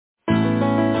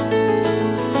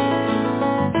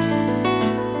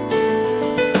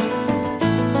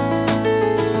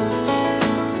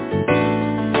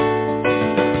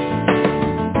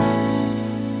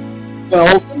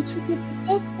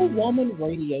Woman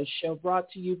radio show brought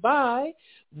to you by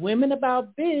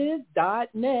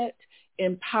womenaboutbiz.net,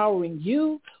 empowering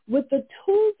you with the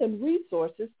tools and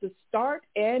resources to start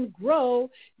and grow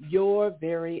your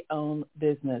very own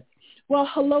business. Well,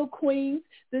 hello, Queens.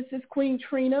 This is Queen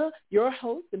Trina, your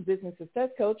host and business success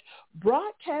coach,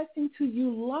 broadcasting to you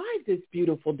live this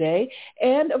beautiful day.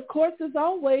 And, of course, as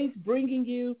always, bringing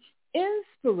you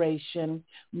inspiration,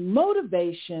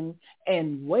 motivation,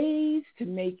 and ways to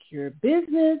make your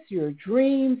business, your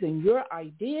dreams, and your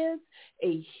ideas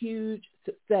a huge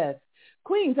success.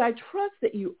 Queens, I trust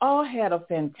that you all had a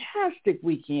fantastic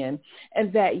weekend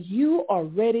and that you are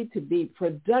ready to be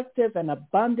productive and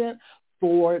abundant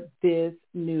for this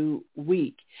new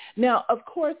week. Now, of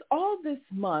course, all this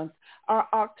month, our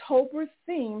October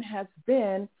theme has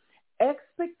been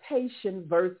expectation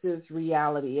versus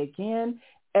reality. Again,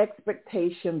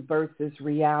 expectation versus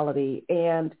reality.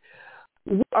 And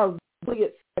we are really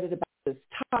excited about this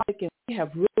topic, and we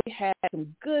have really had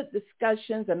some good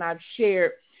discussions, and I've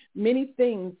shared many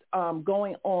things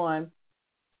going on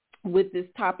with this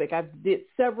topic. I did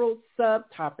several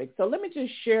subtopics. So let me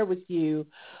just share with you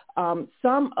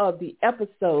some of the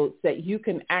episodes that you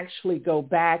can actually go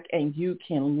back and you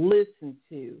can listen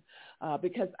to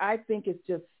because I think it's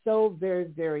just so very,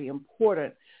 very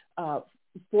important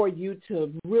for you to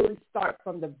really start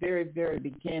from the very, very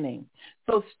beginning.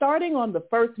 So starting on the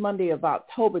first Monday of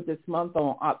October this month,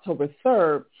 on October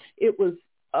 3rd, it was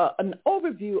an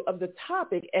overview of the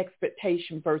topic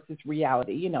expectation versus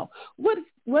reality. You know, what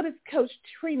is Coach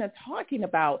Trina talking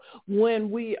about when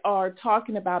we are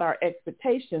talking about our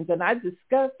expectations? And I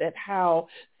discussed that how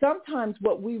sometimes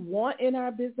what we want in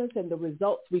our business and the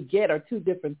results we get are two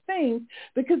different things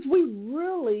because we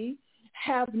really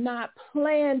have not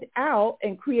planned out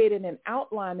and created an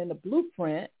outline and a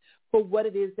blueprint for what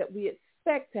it is that we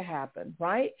expect to happen,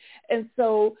 right? And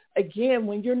so, again,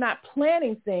 when you're not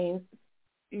planning things,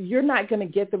 you're not going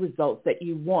to get the results that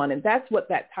you want. And that's what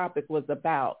that topic was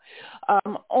about.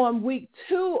 On week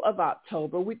 2 of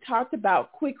October, we talked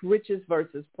about quick riches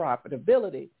versus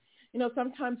profitability. You know,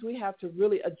 sometimes we have to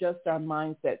really adjust our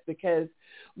mindsets because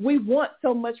we want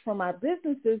so much from our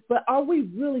businesses, but are we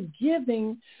really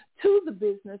giving to the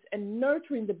business and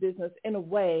nurturing the business in a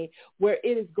way where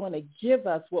it is going to give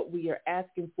us what we are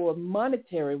asking for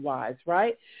monetary-wise,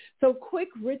 right? So quick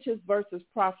riches versus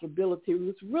profitability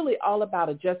was really all about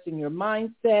adjusting your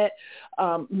mindset,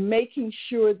 making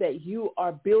sure that you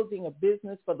are building a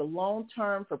business for the long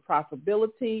term for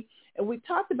profitability. And we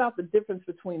talked about the difference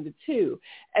between the two.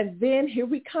 And then here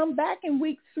we come back in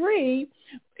week 3,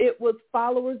 it was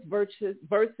followers versus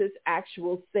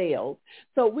actual sales.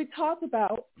 So we talked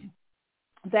about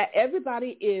that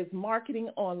everybody is marketing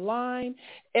online.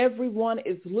 Everyone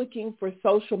is looking for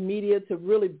social media to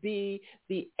really be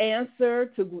the answer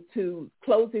to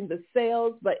closing the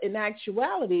sales. But in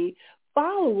actuality,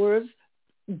 followers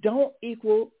don't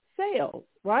equal sales,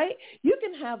 right? You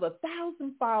can have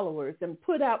 1,000 followers and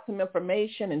put out some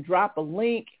information and drop a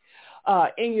link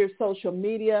in your social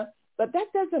media, but that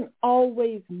doesn't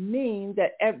always mean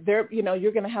that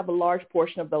you're going to have a large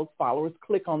portion of those followers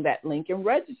click on that link and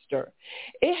register.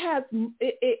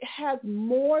 It has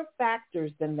more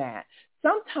factors than that.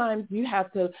 Sometimes you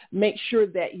have to make sure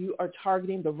that you are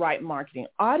targeting the right marketing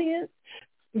audience.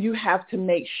 You have to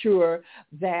make sure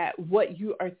that what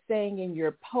you are saying in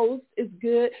your post is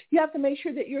good. You have to make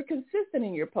sure that you're consistent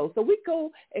in your post. So we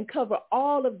go and cover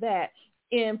all of that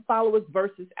in followers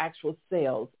versus actual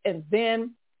sales. And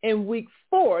then in week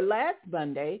 4, last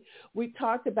Monday, we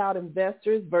talked about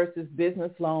investors versus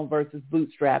business loan versus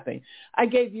bootstrapping. I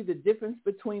gave you the difference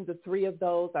between the 3 of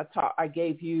those. I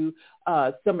gave you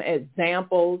some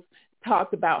examples,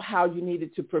 talked about how you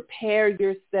needed to prepare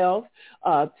yourself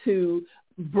to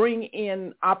bring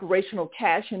in operational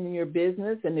cash in your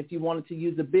business, and if you wanted to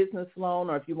use a business loan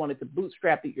or if you wanted to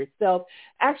bootstrap it yourself,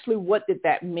 actually what did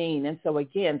that mean? And so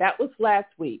again, that was last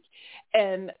week.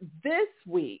 And this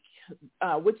week,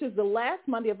 which is the last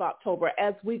Monday of October,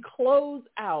 as we close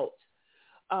out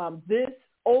this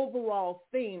overall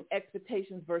theme,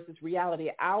 expectations versus reality,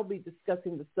 I'll be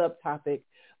discussing the subtopic,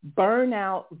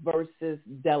 burnout versus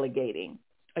delegating.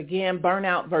 Again,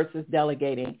 burnout versus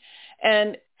delegating.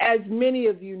 And as many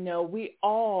of you know, we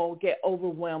all get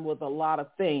overwhelmed with a lot of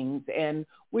things, and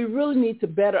we really need to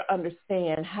better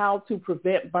understand how to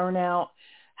prevent burnout,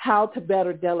 how to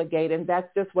better delegate, and that's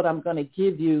just what I'm going to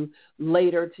give you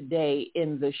later today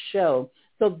in the show.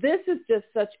 So this is just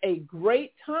such a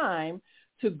great time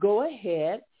to go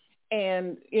ahead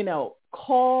and,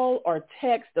 call or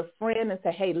text a friend and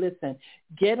say, hey, listen,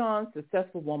 get on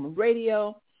Successful Woman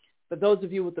Radio. For those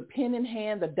of you with the pen in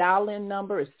hand, the dial-in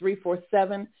number is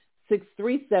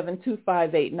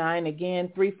 347-637-2589. Again,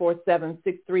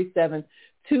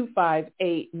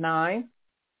 347-637-2589.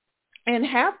 And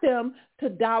have them to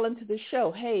dial into the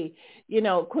show. Hey,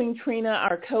 Queen Trina,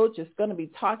 our coach, is going to be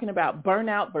talking about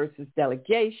burnout versus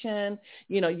delegation.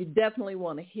 You definitely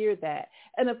want to hear that.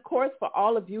 And, of course, for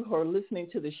all of you who are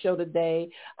listening to the show today,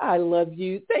 I love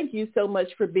you. Thank you so much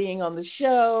for being on the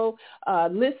show,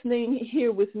 listening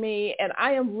here with me. And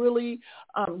I am really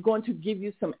going to give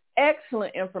you some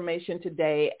excellent information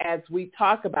today as we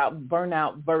talk about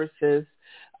burnout versus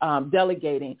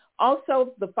delegating.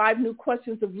 Also, the 5 new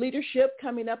questions of leadership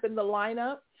coming up in the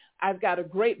lineup. I've got a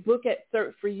great book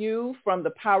excerpt for you from The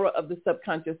Power of the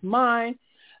Subconscious Mind.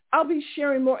 I'll be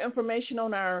sharing more information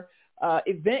on our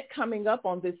event coming up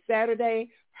on this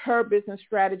Saturday, Her Business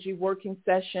Strategy Working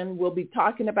Session. We'll be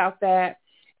talking about that.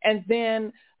 And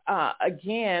then,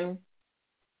 again,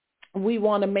 we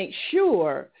want to make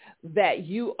sure that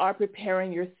you are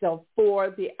preparing yourself for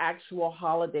the actual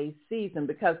holiday season,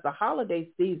 because the holiday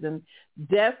season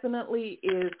definitely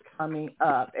is coming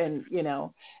up. And,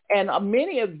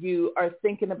 many of you are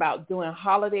thinking about doing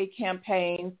holiday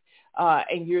campaigns,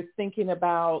 and you're thinking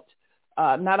about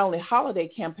not only holiday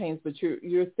campaigns, but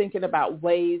you're thinking about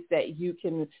ways that you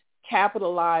can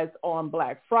capitalize on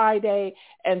Black Friday.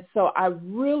 And so I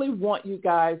really want you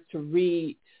guys to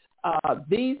read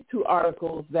these 2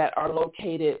 articles that are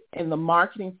located in the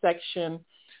marketing section,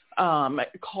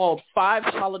 called 5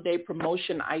 Holiday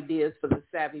Promotion Ideas for the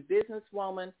Savvy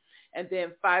Businesswoman, and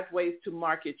then 5 Ways to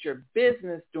Market Your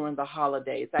Business During the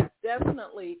Holidays. I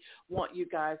definitely want you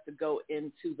guys to go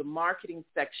into the marketing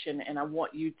section, and I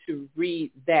want you to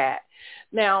read that.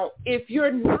 Now, if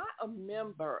you're not a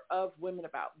member of Women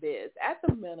About Biz, at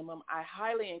the minimum, I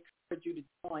highly encourage you to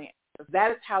join.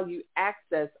 That is how you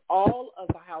access all of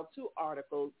the how-to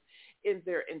articles in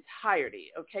their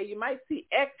entirety, okay? You might see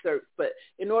excerpts, but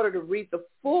in order to read the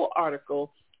full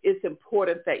article, it's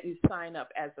important that you sign up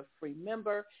as a free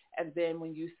member, and then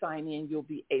when you sign in, you'll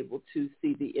be able to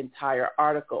see the entire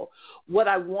article. What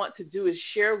I want to do is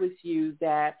share with you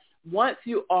that once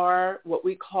you are what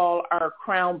we call our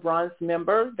Crown Bronze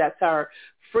member, that's our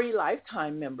free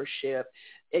lifetime membership,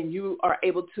 and you are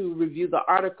able to review the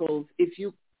articles, if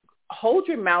you hold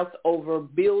your mouse over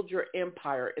Build Your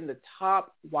Empire in the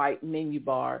top white menu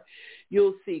bar,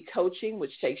 you'll see coaching,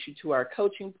 which takes you to our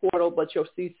coaching portal, but you'll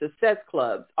see Success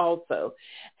Clubs also.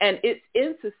 And it's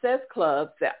in Success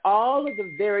Clubs that all of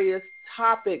the various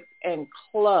topics and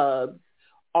clubs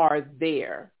are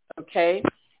there, okay?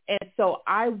 And so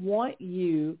I want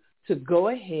you to go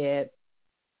ahead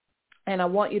and I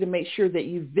want you to make sure that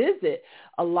you visit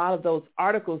a lot of those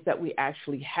articles that we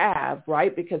actually have,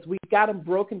 right? Because we've got them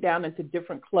broken down into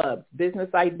different clubs: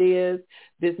 business ideas,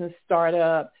 business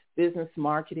startup, business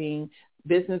marketing,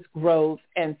 business growth,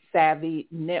 and savvy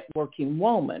networking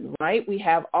woman, right? We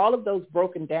have all of those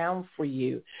broken down for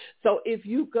you. So if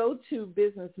you go to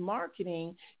business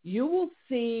marketing, you will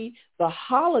see the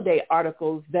holiday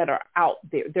articles that are out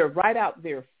there. They're right out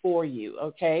there for you,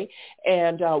 okay?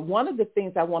 And one of the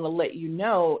things I want to let you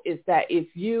know is that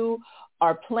if you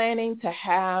are planning to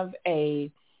have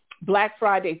a Black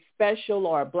Friday special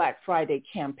or a Black Friday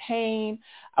campaign,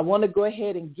 I want to go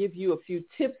ahead and give you a few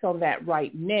tips on that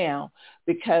right now,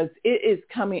 because it is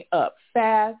coming up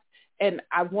fast, and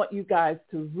I want you guys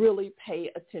to really pay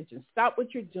attention. Stop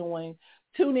what you're doing,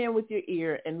 tune in with your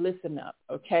ear, and listen up,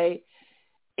 okay?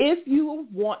 If you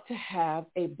want to have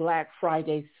a Black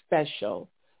Friday special,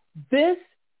 this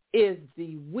is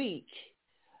the week,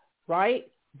 right,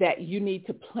 that you need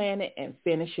to plan it and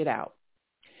finish it out.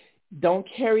 Don't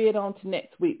carry it on to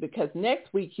next week, because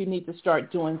next week you need to start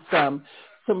doing some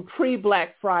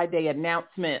pre-Black Friday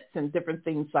announcements and different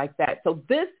things like that. So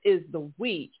this is the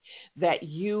week that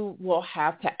you will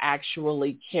have to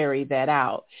actually carry that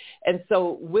out. And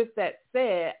so with that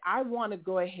said, I want to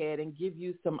go ahead and give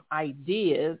you some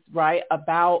ideas, right,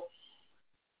 about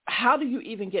how do you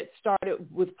even get started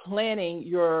with planning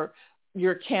your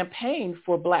campaign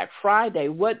for Black Friday.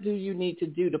 What do you need to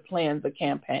do to plan the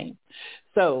campaign?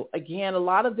 So again, a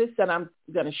lot of this that I'm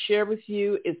going to share with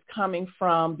you is coming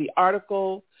from the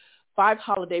article, 5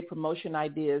 Holiday Promotion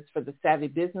Ideas for the Savvy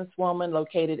Businesswoman,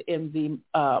 located in the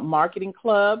Marketing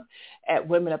Club at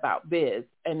Women About Biz.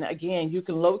 And again, you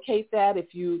can locate that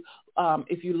if you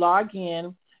log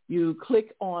in, you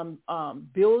click on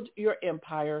Build Your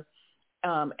Empire,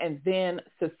 and then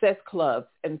Success Clubs,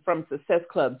 and from Success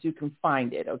Clubs you can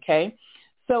find it, okay?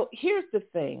 So here's the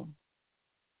thing.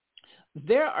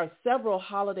 There are several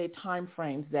holiday time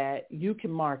frames that you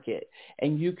can market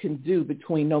and you can do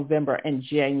between November and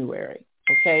January,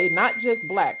 okay? Not just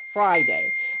Black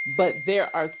Friday, but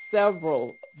there are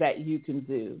several that you can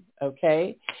do,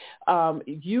 okay?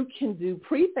 You can do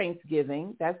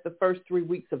pre-Thanksgiving. That's the first 3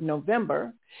 weeks of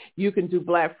November. You can do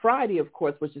Black Friday, of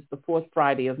course, which is the fourth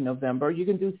Friday of November. You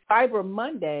can do Cyber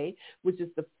Monday, which is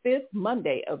the fifth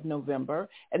Monday of November.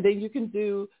 And then you can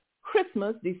do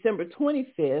Christmas, December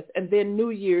 25th, and then New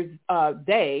Year's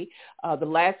Day, the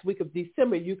last week of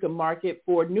December, you can mark it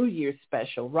for New Year's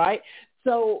special, right?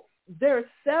 So there are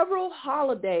several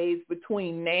holidays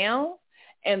between now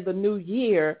and the new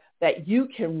year that you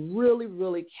can really,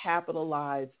 really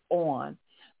capitalize on.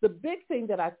 The big thing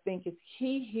that I think is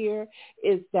key here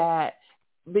is that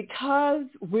because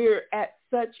we're at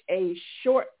such a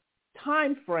short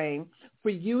time frame for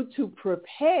you to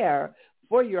prepare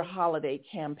for your holiday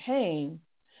campaign,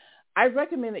 I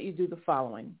recommend that you do the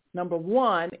following. Number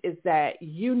one is that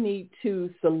you need to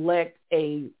select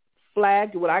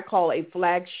what I call a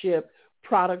flagship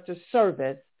product or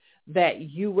service that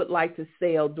you would like to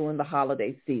sell during the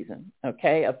holiday season.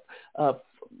 Okay.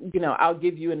 I'll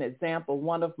give you an example.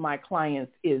 One of my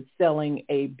clients is selling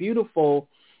a beautiful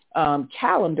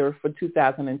calendar for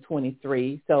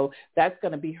 2023. So that's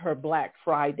going to be her Black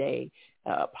Friday,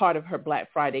 part of her Black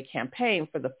Friday campaign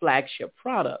for the flagship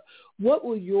product. What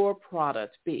will your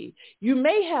product be? You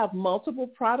may have multiple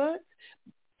products.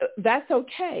 That's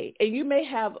okay. And you may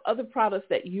have other products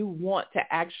that you want to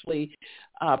actually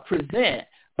present.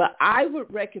 But I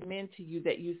would recommend to you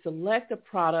that you select a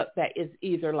product that is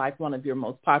either like one of your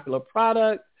most popular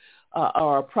products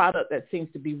or a product that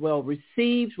seems to be well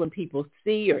received when people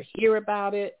see or hear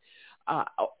about it.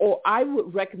 Or I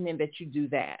would recommend that you do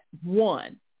that.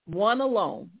 One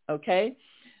alone, okay?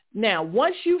 Now,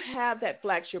 once you have that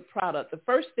flagship product, the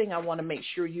first thing I want to make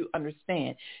sure you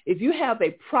understand, if you have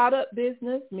a product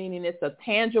business, meaning it's a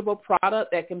tangible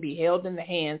product that can be held in the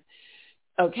hands,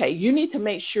 okay, you need to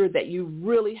make sure that you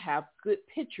really have good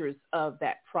pictures of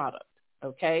that product,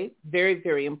 okay? Very,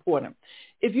 very important.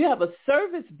 If you have a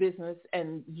service business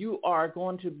and you are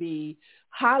going to be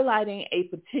highlighting a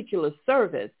particular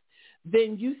service,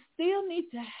 then you still need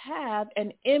to have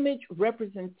an image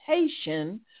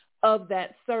representation of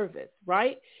that service,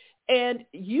 right? And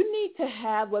you need to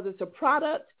have, whether it's a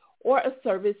product or a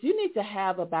service, you need to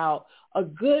have about a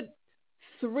good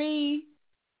 3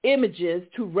 images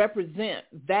to represent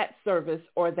that service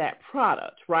or that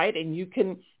product, right? And you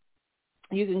can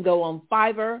go on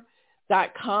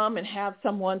Fiverr.com and have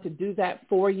someone to do that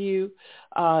for you.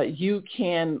 You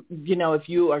can, if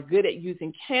you are good at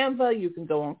using Canva, you can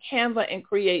go on Canva and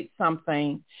create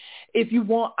something. If you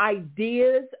want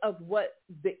ideas of what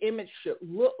the image should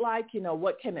look like,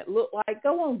 what can it look like,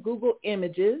 go on Google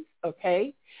Images,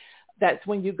 okay? That's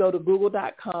when you go to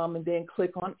google.com and then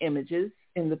click on images.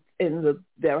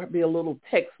 There'll be a little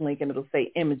text link and it'll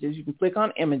say images. You can click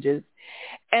on images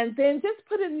and then just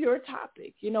put in your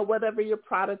topic, whatever your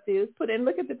product is,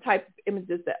 look at the type of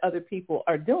images that other people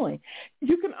are doing.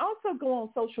 You can also go on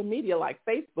social media like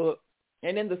Facebook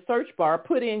and in the search bar,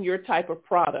 put in your type of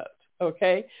product,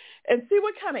 okay? And see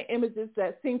what kind of images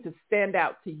that seem to stand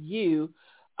out to you,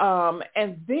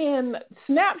 and then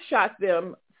snapshot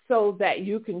them so that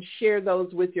you can share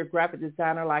those with your graphic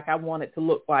designer like, I want it to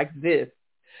look like this.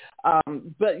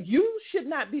 But you should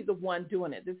not be the one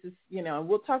doing it. This is, and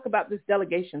we'll talk about this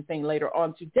delegation thing later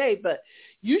on today, but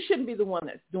you shouldn't be the one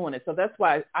that's doing it. So that's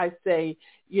why I say,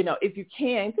 if you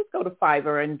can, just go to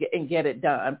Fiverr and get it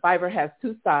done. Fiverr has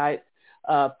 2 sides.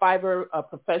 Fiverr, a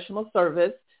professional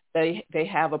service. They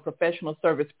have a professional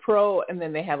service pro, and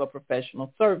then they have a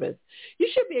professional service. You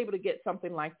should be able to get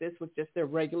something like this with just their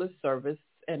regular service,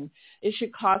 and it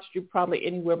should cost you probably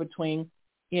anywhere between,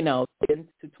 $10 to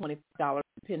 $20,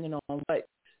 depending on what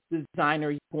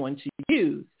designer you're going to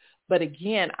use. But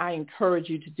again, I encourage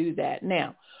you to do that.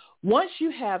 Now, once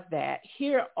you have that,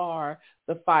 here are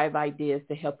the 5 ideas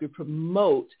to help you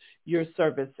promote your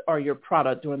service or your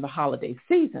product during the holiday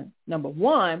season. Number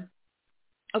 1,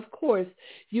 of course,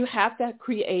 you have to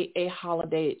create a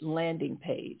holiday landing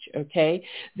page, okay?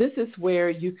 This is where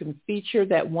you can feature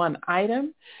that one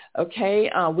item,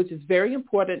 okay, which is very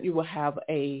important. You will have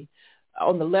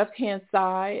on the left-hand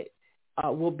side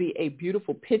will be a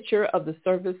beautiful picture of the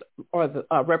service or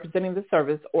representing the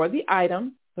service or the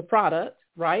item, the product,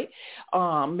 right?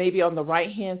 Maybe on the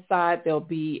right-hand side, there'll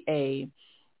be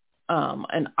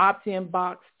an opt-in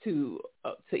box to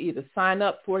either sign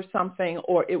up for something,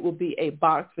 or it will be a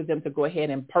box for them to go ahead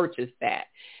and purchase that.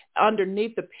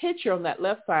 Underneath the picture on that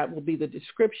left side will be the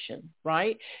description,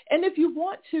 right? And if you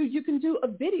want to, you can do a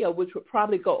video, which would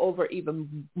probably go over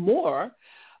even more.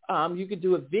 You could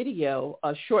do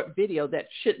a short video that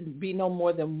shouldn't be no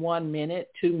more than 1 minute,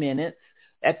 2 minutes,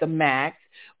 at the max,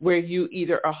 where you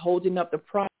either are holding up the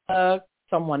product,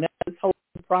 someone else is holding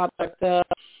the product up,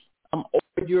 or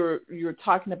you're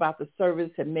talking about the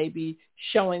service and maybe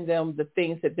showing them the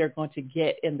things that they're going to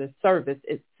get in the service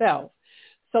itself.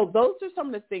 So those are some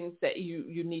of the things that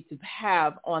you need to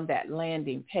have on that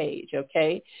landing page,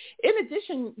 okay? In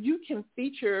addition, you can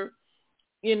feature,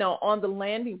 on the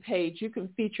landing page, you can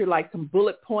feature like some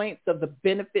bullet points of the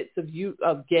benefits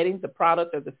of getting the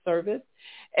product or the service,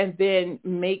 and then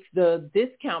make the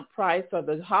discount price or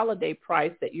the holiday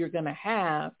price that you're going to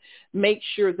have, make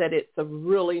sure that it's a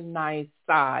really nice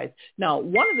size. Now,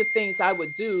 one of the things I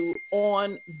would do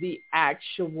on the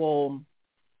actual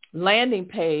landing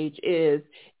page is,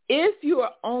 if you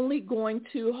are only going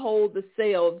to hold the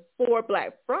sale for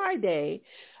Black Friday,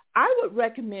 I would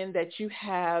recommend that you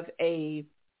have a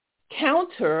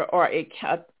counter or a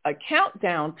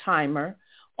countdown timer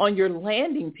on your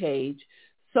landing page,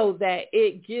 so that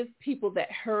it gives people that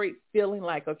hurried feeling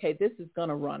like, okay, this is going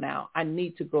to run out. I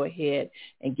need to go ahead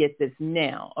and get this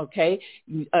now, okay?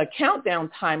 A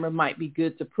countdown timer might be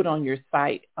good to put on your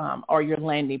site or your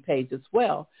landing page as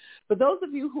well. For those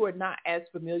of you who are not as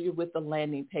familiar with the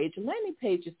landing page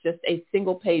is just a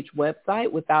single-page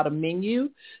website without a menu,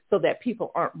 so that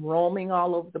people aren't roaming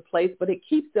all over the place, but it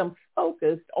keeps them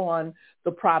focused on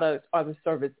the product or the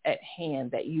service at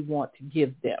hand that you want to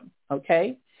give them,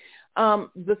 okay?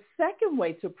 The second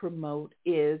way to promote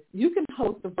is you can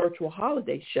host a virtual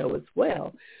holiday show as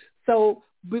well. So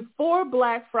before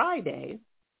Black Friday,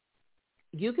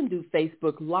 you can do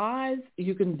Facebook Lives,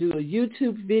 you can do a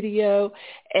YouTube video,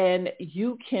 and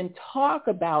you can talk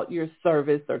about your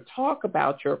service or talk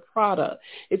about your product.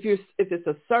 If it's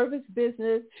a service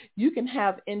business, you can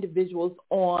have individuals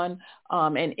on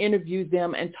and interview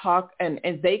them and talk, and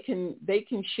they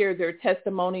can share their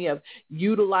testimony of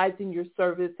utilizing your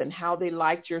service and how they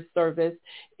liked your service.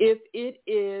 If it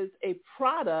is a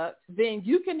product, then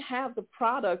you can have the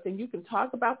product and you can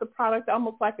talk about the product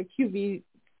almost like a QVC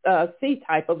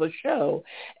type of a show,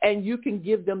 and you can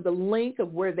give them the link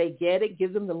of where they get it,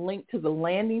 give them the link to the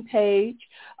landing page,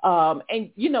 and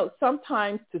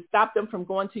sometimes to stop them from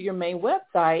going to your main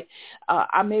website,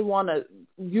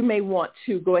 you may want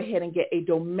to go ahead and get a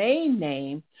domain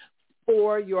name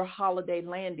for your holiday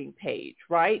landing page,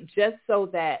 right? Just so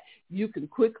that you can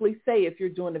quickly say, if you're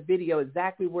doing a video,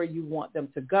 exactly where you want them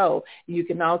to go. You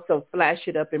can also flash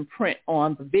it up in print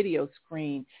on the video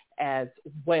screen as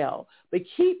well. But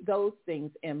keep those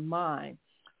things in mind.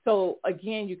 So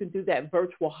again, you can do that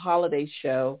virtual holiday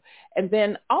show, and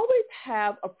then always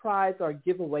have a prize or a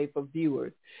giveaway for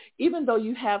viewers. Even though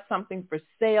you have something for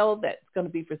sale that's going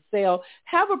to be for sale,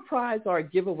 have a prize or a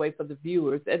giveaway for the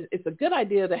viewers. And it's a good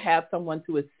idea to have someone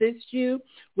to assist you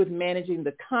with managing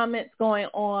the comments going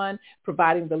on,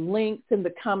 providing the links in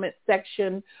the comment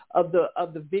section of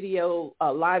the video,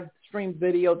 live stream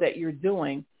video that you're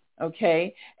doing.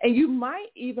 Okay, and you might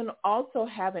even also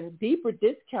have a deeper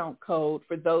discount code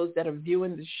for those that are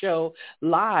viewing the show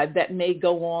live that may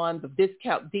go on. The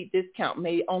deep discount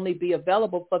may only be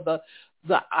available for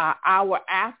the hour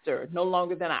after, no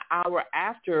longer than an hour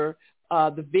after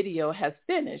the video has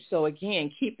finished. So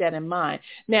again, keep that in mind.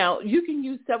 Now, you can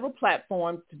use several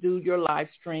platforms to do your live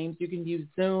streams. You can use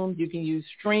Zoom, you can use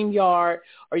StreamYard,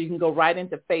 or you can go right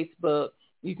into Facebook.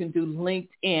 You can do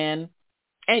LinkedIn,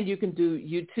 and you can do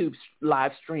YouTube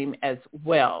live stream as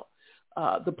well.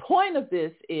 The point of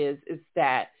this is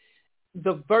that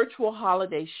the virtual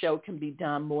holiday show can be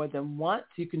done more than once.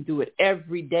 You can do it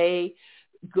every day,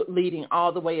 leading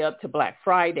all the way up to Black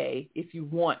Friday if you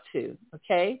want to,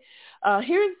 okay?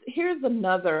 Here's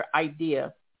another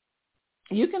idea.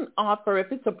 You can offer, if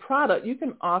it's a product, you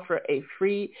can offer a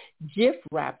free gift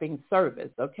wrapping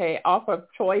service, okay? Offer a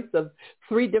choice of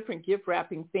 3 different gift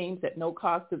wrapping themes at no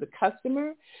cost to the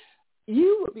customer.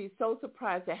 You would be so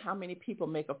surprised at how many people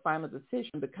make a final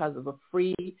decision because of a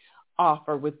free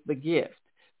offer with the gift.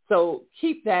 So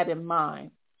keep that in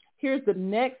mind. Here's the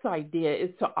next idea,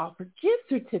 is to offer gift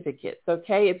certificates,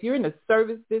 okay? If you're in a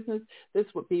service business, this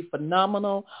would be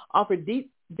phenomenal. Offer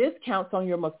deep discounts on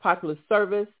your most popular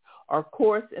service or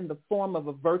course in the form of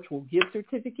a virtual gift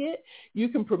certificate. You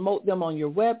can promote them on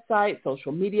your website,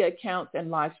 social media accounts,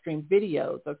 and live stream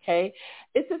videos, okay?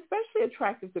 It's especially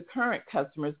attractive to current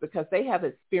customers because they have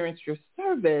experienced your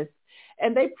service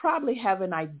and they probably have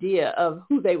an idea of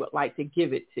who they would like to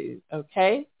give it to,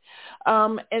 okay?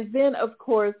 And then, of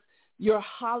course, your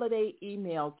holiday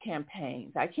email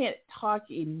campaigns. I can't talk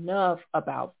enough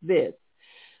about this.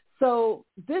 So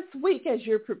this week, as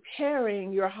you're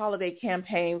preparing your holiday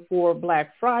campaign for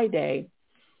Black Friday,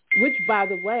 which, by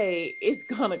the way, is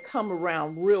going to come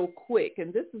around real quick,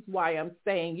 and this is why I'm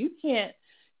saying you can't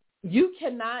you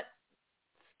cannot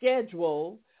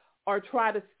schedule or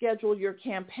try to schedule your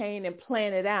campaign and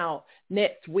plan it out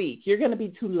next week. You're going to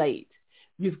be too late.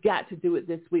 You've got to do it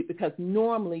this week because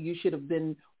normally you should have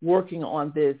been working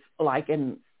on this like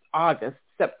in August,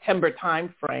 September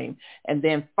timeframe, and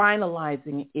then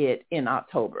finalizing it in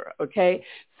October, okay?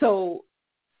 So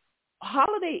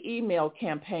holiday email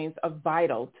campaigns are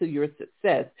vital to your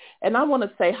success. And I want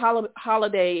to say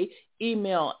holiday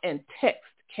email and text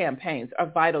campaigns are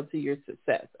vital to your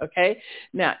success, okay?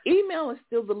 Now, email is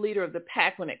still the leader of the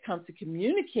pack when it comes to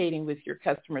communicating with your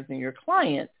customers and your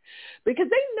clients because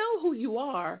they know who you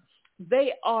are.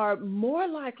 They are more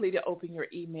likely to open your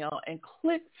email and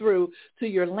click through to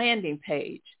your landing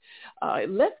page.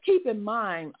 Let's keep in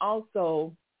mind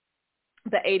also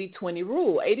the 80-20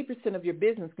 rule. 80% of your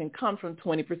business can come from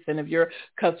 20% of your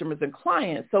customers and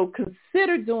clients. So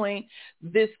consider doing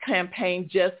this campaign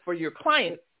just for your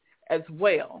clients as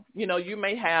well. You know, you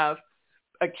may have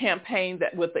a campaign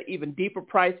that with an even deeper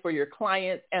price for your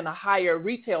clients and a higher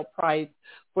retail price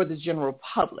for the general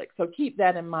public. So keep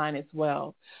that in mind as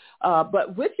well.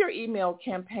 But with your email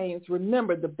campaigns,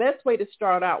 remember the best way to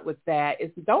start out with that is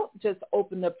don't just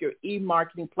open up your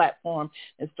e-marketing platform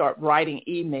and start writing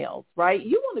emails, right?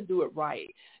 You want to do it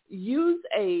right. Use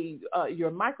your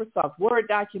Microsoft Word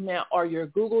document or your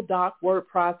Google Doc word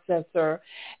processor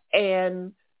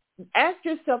and ask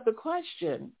yourself the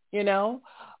question, you know,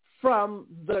 from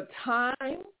the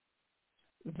time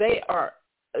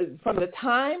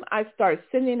I start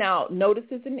sending out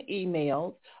notices and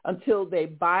emails until they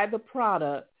buy the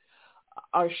product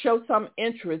or show some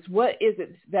interest, what is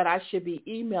it that I should be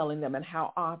emailing them and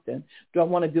how often? Do I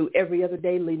want to do every other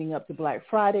day leading up to Black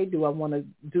Friday? Do I want to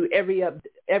do every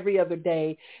other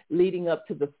day leading up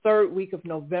to the third week of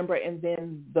November and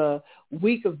then the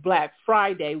week of Black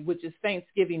Friday, which is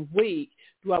Thanksgiving week?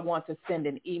 Do I want to send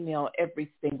an email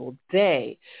every single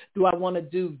day? Do I want to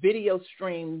do video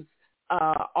streams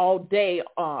all day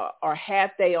or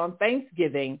half day on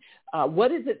Thanksgiving?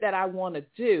 What is it that I want to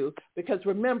do? Because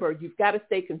remember, you've got to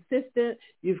stay consistent.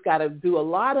 You've got to do a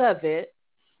lot of it,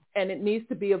 and it needs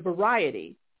to be a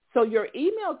variety. So your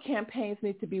email campaigns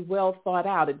need to be well thought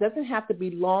out. It doesn't have to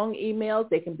be long emails.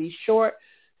 They can be short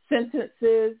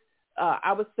sentences.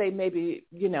 I would say maybe,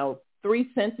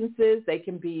 3 sentences. They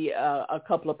can be a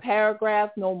couple of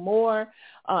paragraphs, no more.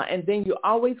 And then you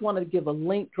always want to give a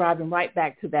link driving right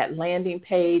back to that landing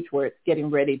page where it's getting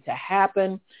ready to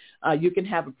happen. You can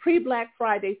have a pre-Black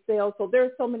Friday sale. So there are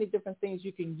so many different things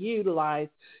you can utilize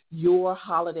your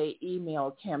holiday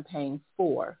email campaign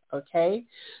for, okay?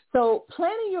 So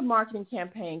planning your marketing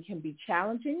campaign can be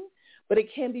challenging, but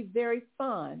it can be very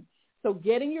fun. So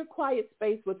get in your quiet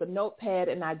space with a notepad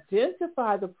and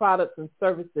identify the products and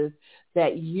services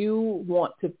that you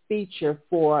want to feature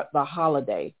for the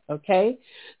holiday, okay?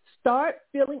 Start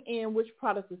filling in which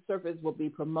products and services will be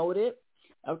promoted.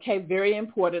 Okay, very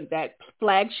important. That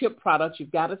flagship product,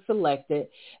 you've got to select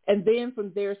it. And then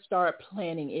from there, start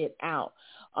planning it out.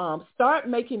 Start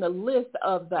making a list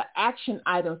of the action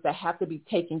items that have to be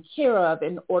taken care of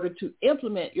in order to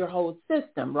implement your whole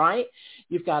system, right?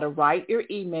 You've got to write your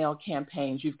email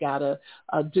campaigns. You've got to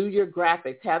do your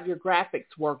graphics, have your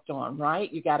graphics worked on,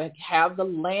 right? You got to have the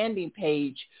landing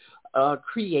page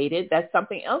created. That's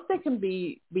something else that can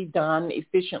be done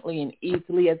efficiently and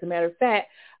easily. As a matter of fact,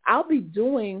 I'll be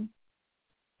doing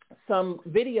some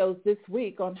videos this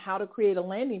week on how to create a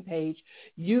landing page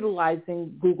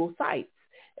utilizing Google Sites.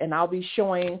 And I'll be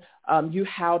showing you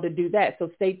how to do that.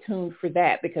 So stay tuned for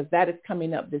that because that is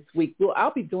coming up this week.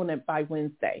 I'll be doing it by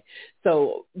Wednesday.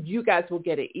 So you guys will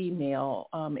get an email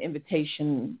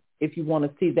invitation if you want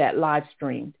to see that live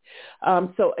streamed.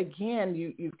 So again,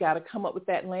 you've got to come up with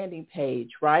that landing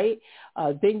page, right?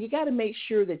 Then you got to make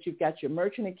sure that you've got your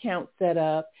merchant account set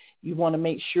up. You want to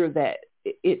make sure that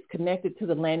it's connected to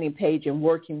the landing page and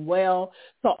working well.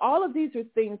 So all of these are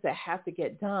things that have to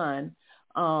get done.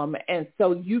 And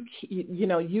so you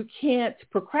can't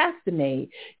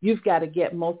procrastinate. You've got to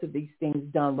get most of these things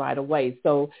done right away.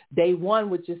 So day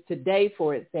one, which is today,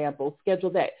 for example,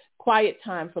 schedule that quiet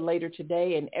time for later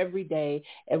today and every day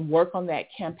and work on that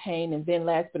campaign. And then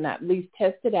last but not least,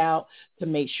 test it out to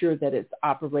make sure that it's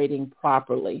operating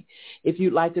properly. If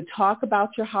you'd like to talk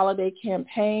about your holiday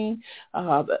campaign,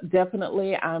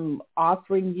 definitely I'm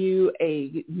offering you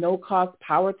a no-cost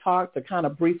power talk to kind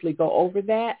of briefly go over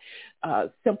that.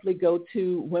 Simply go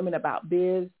to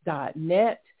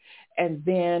womenaboutbiz.net. And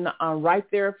then right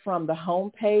there from the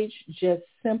home page, just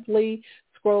simply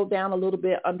scroll down a little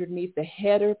bit underneath the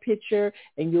header picture,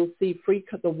 and you'll see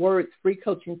the words free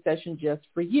coaching session just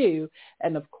for you.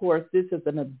 And, of course, this is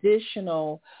an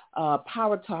additional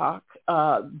Power Talk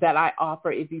that I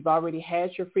offer. If you've already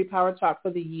had your free Power Talk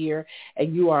for the year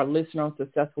and you are a listener on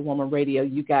Successful Woman Radio,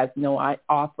 you guys know I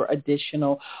offer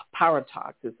additional Power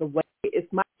Talks.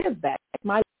 It's my give back,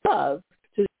 my love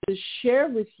to share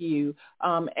with you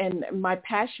and my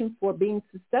passion for being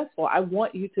successful. I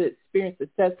want you to experience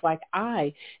success like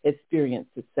I experienced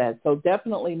success. So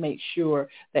definitely make sure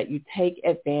that you take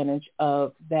advantage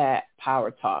of that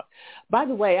Power Talk. By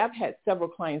the way, I've had several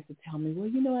clients to tell me,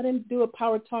 well, I didn't do a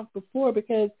Power Talk before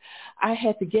because I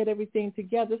had to get everything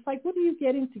together. It's like, what are you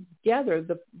getting together?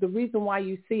 The reason why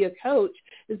you see a coach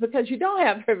is because you don't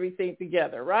have everything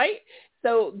together, right?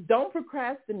 So don't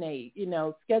procrastinate,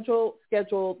 schedule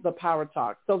the Power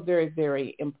Talk. So very,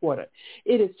 very important.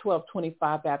 It is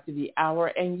 12:25 after the hour,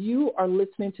 and you are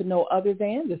listening to no other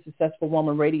than the Successful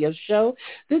Woman Radio Show.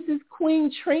 This is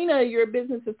Queen Trina, your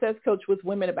business success coach with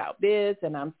Women About Biz,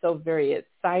 and I'm so very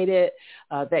excited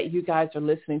that you guys are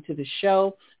listening to the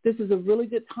show. This is a really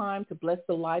good time to bless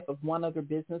the life of one other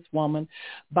businesswoman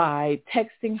by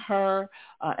texting her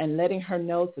and letting her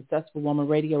know Successful Woman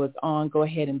Radio is on. Go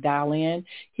ahead and dial in.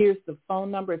 Here's the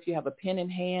phone number if you have a pen in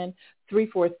hand,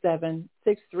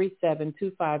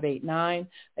 347-637-2589.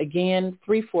 Again,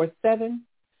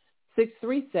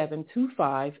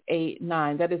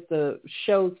 347-637-2589. That is the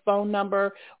show's phone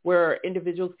number where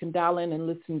individuals can dial in and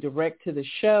listen direct to the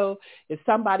show. If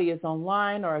somebody is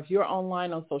online or if you're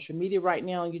online on social media right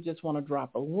now and you just want to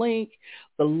drop a link,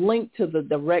 the link to the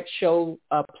direct show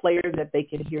player that they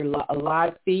can hear a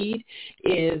live feed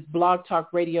is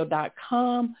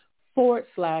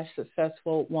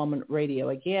blogtalkradio.com/Successful Woman Radio.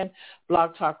 Again,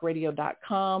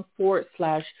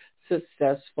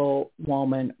 blogtalkradio.com/Successful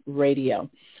Woman Radio.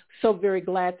 So very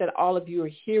glad that all of you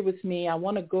are here with me. I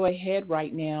want to go ahead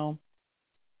right now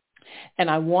and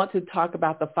I want to talk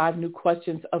about the 5 new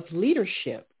questions of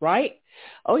leadership, right?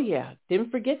 Oh, yeah. Didn't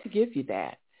forget to give you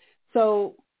that.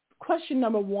 So question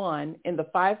number 1 in the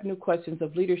 5 new questions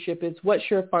of leadership is, what's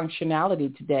your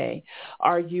functionality today?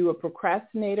 Are you a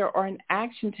procrastinator or an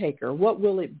action taker? What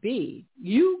will it be?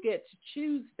 You get to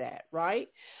choose that, right?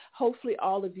 Hopefully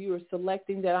all of you are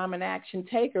selecting that I'm an action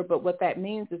taker, but what that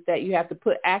means is that you have to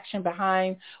put action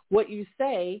behind what you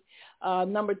say.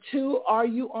 Number 2, are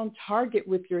you on target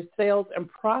with your sales and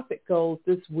profit goals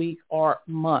this week or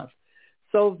month?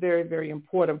 So very, very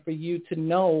important for you to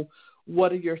know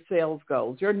what are your sales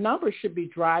goals. Your numbers should be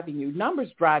driving you.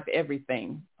 Numbers drive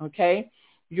everything, okay?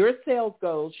 Your sales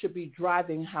goals should be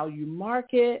driving how you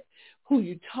market, who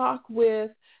you talk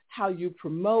with, how you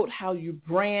promote, how you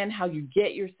brand, how you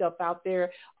get yourself out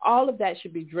there. All of that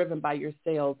should be driven by your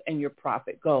sales and your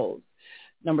profit goals.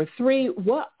 Number 3,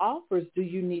 what offers do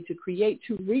you need to create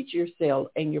to reach your sales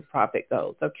and your profit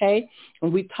goals, okay?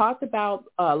 And we talked about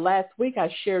last week, I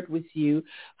shared with you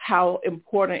how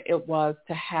important it was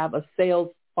to have a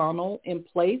sales funnel in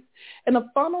place. And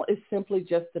a funnel is simply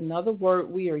just another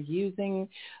word we are using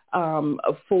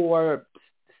for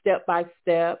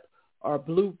step-by-step or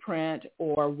blueprint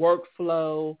or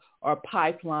workflow or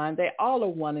pipeline. They all are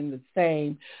one and the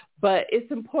same, but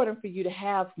it's important for you to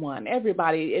have one.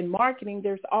 Everybody in marketing,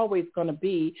 there's always going to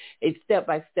be a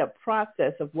step-by-step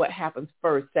process of what happens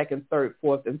first, second, third,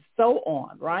 fourth, and so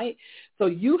on, right? So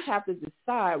you have to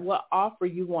decide what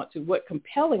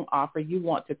compelling offer you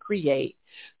want to create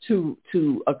to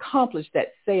accomplish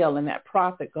that sale and that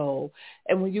profit goal.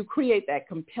 And when you create that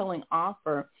compelling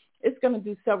offer, it's going to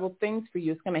do several things for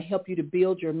you. It's going to help you to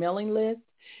build your mailing list.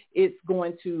 It's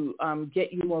going to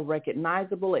get you more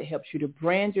recognizable. It helps you to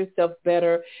brand yourself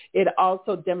better. It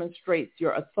also demonstrates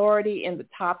your authority in the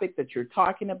topic that you're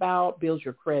talking about, builds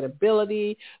your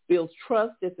credibility, builds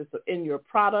trust if it's in your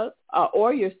product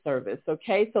or your service,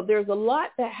 okay? So there's a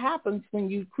lot that happens when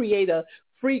you create a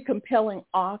free, compelling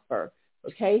offer,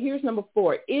 okay? Here's number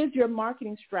 4. Is your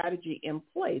marketing strategy in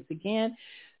place? Again,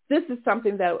 this is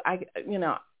something that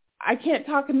I can't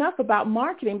talk enough about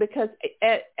marketing, because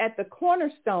at the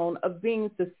cornerstone of being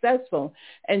successful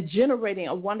and generating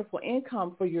a wonderful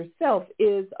income for yourself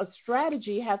is a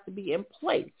strategy has to be in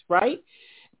place, right?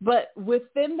 But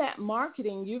within that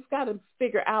marketing, you've got to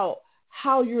figure out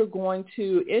how you're going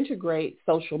to integrate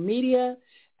social media,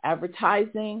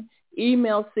 advertising,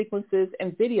 email sequences,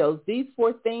 and videos. These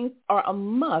 4 things are a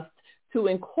must to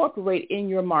incorporate in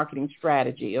your marketing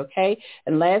strategy, okay?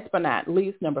 And last but not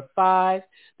least, number 5,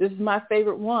 this is my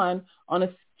favorite one. On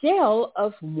a scale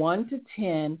of 1 to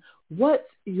 10, what's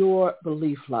your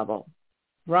belief level,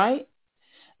 right?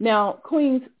 Now,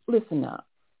 queens, listen up.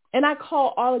 And I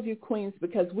call all of you queens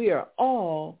because we are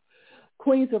all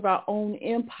queens of our own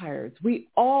empires. We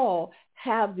all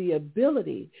have the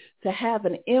ability to have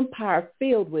an empire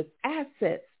filled with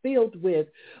assets, filled with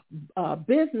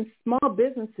small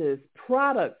businesses,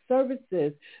 products,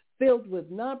 services, filled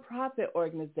with nonprofit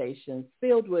organizations,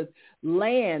 filled with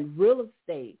land, real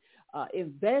estate,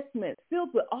 investment,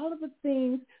 filled with all of the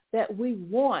things that we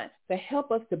want to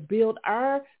help us to build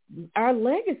our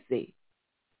legacy.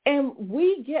 And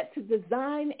we get to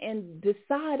design and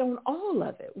decide on all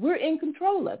of it. We're in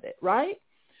control of it, right?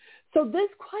 So this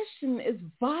question is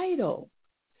vital.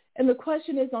 And the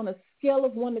question is, on a scale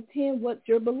of 1 to 10, what's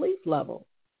your belief level?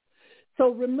 So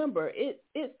remember,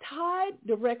 it's tied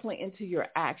directly into your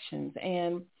actions.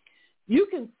 And you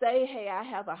can say, hey, I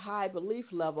have a high belief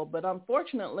level, but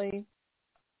unfortunately,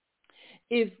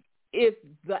 if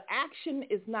the action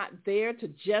is not there to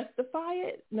justify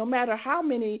it, no matter how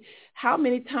many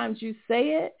times you say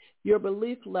it, your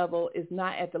belief level is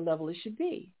not at the level it should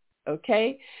be,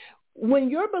 okay? When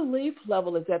your belief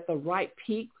level is at the right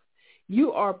peak,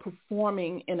 you are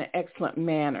performing in an excellent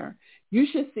manner. You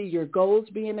should see your goals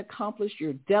being accomplished.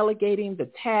 You're delegating the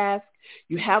task.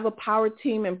 You have a power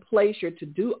team in place. Your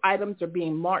to-do items are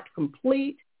being marked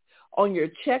complete on your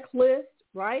checklist,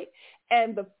 right?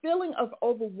 And the feeling of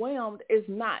overwhelmed is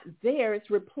not there. It's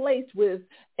replaced with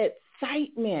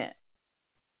excitement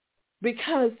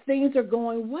because things are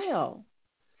going well.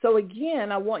 So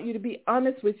again, I want you to be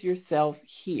honest with yourself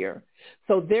here.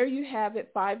 So there you have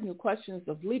it, 5 new questions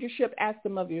of leadership. Ask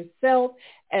them of yourself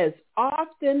as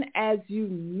often as you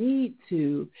need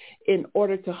to in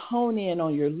order to hone in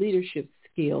on your leadership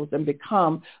skills and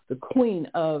become the queen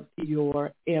of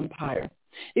your empire.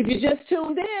 If you just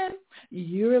tuned in,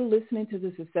 you're listening to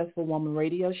the Successful Woman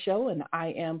Radio Show, and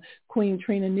I am Queen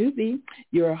Trina Newby,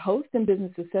 your host and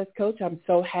business success coach. I'm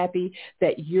so happy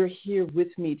that you're here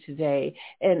with me today,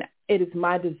 and it is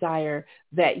my desire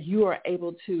that you are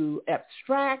able to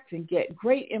abstract and get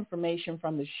great information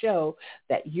from the show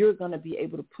that you're going to be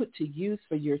able to put to use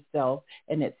for yourself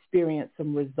and experience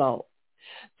some results.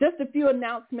 Just a few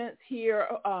announcements here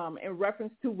in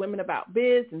reference to Women About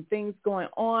Biz and things going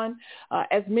on.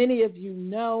 As many of you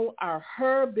know, our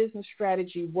Her Business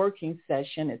Strategy working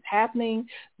session is happening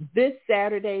this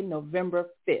Saturday, November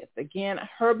 5th. Again,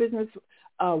 Her Business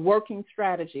working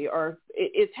strategy, or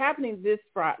it's happening this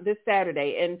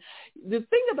Saturday. And the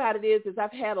thing about it is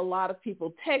I've had a lot of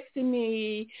people texting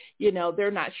me, they're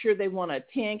not sure they want to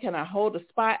attend. Can I hold a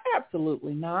spot?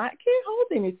 Absolutely not. Can't hold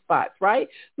any spots, right?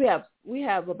 We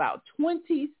have about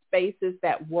 20 spaces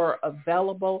that were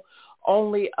available.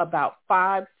 Only about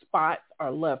 5 spots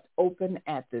are left open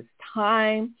at this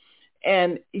time.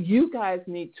 And you guys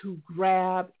need to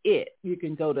grab it. You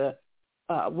can go to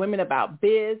Women About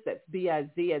Biz, that's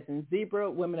B-I-Z as in zebra,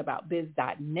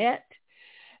 womenaboutbiz.net,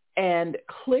 and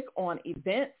click on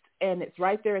events, and it's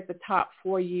right there at the top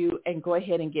for you, and go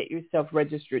ahead and get yourself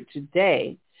registered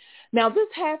today. Now, this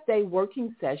half-day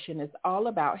working session is all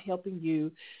about helping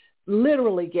you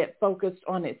literally get focused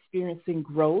on experiencing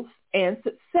growth and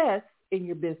success in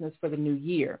your business for the new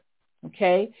year.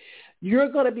 Okay,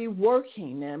 you're going to be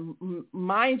working, and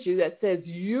mind you, that says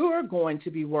you're going to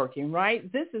be working,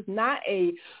 right? This is not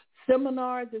a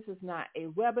seminar. This is not a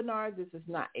webinar. This is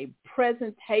not a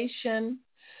presentation.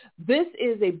 This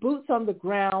is a boots on the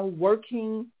ground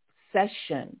working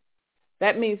session.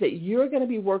 That means that you're going to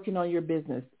be working on your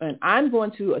business, and I'm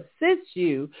going to assist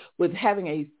you with having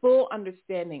a full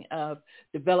understanding of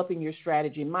developing your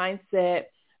strategy mindset.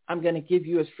 I'm going to give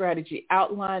you a strategy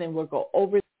outline, and we'll go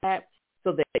over that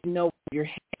so that you know where you're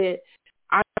headed.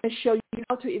 I'm going to show you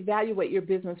how to evaluate your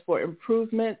business for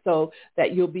improvement so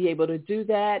that you'll be able to do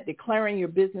that, declaring your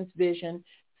business vision,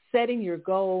 setting your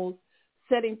goals,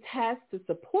 setting tasks to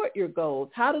support your goals.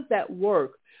 How does that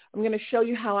work? I'm going to show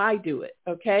you how I do it,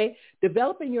 okay?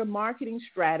 Developing your marketing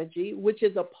strategy, which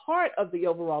is a part of the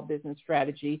overall business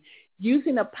strategy,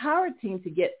 using a power team to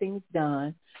get things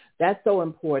done. That's so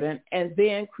important. And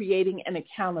then creating an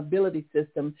accountability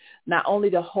system, not only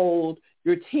to hold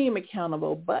your team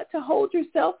accountable, but to hold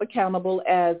yourself accountable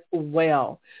as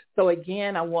well. So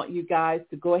again, I want you guys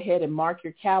to go ahead and mark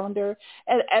your calendar.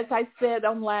 And as I said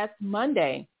on last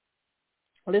Monday,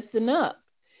 listen up.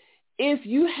 If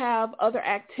you have other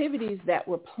activities that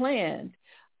were planned,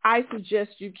 I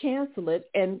suggest you cancel it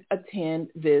and attend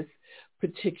this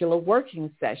particular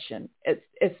working session,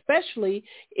 especially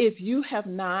if you have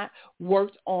not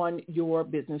worked on your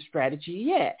business strategy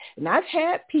yet. And I've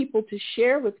had people to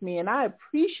share with me, and I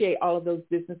appreciate all of those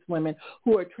business women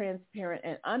who are transparent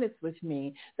and honest with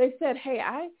me. They said, hey,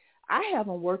 I I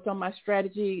haven't worked on my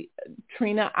strategy,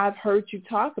 Trina. I've heard you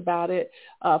talk about it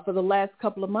for the last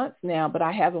couple of months now, but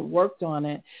I haven't worked on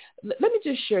it. Let me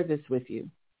just share this with you.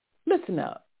 Listen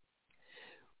up.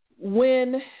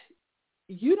 When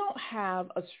you don't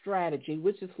have a strategy,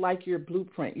 which is like your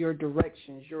blueprint, your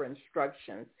directions, your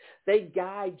instructions, they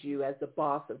guide you as the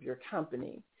boss of your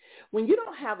company. When you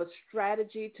don't have a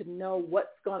strategy to know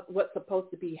what's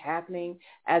supposed to be happening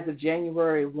as of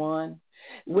January 1,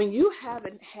 when you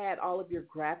haven't had all of your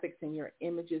graphics and your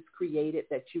images created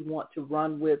that you want to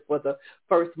run with for the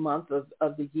first month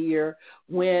of the year,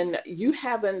 when you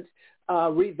haven't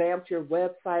revamped your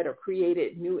website or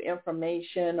created new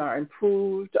information or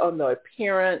improved on the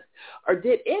appearance or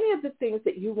did any of the things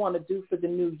that you want to do for the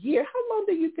new year, how long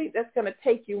do you think that's going to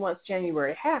take you once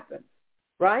January happens,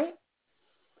 right?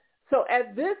 So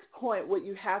at this point, what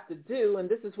you have to do, and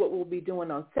this is what we'll be doing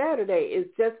on Saturday, is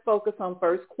just focus on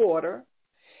first quarter.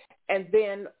 And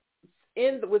then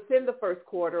within the first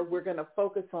quarter, we're going to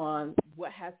focus on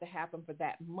what has to happen for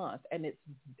that month. And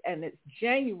it's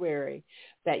January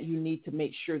that you need to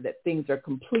make sure that things are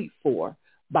complete for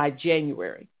by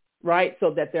January, right?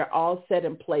 So that they're all set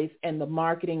in place and the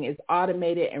marketing is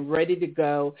automated and ready to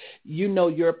go. You know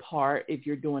your part. If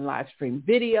you're doing live stream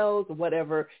videos or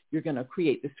whatever, you're going to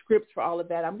create the scripts for all of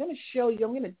that. I'm going to show you,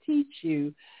 I'm going to teach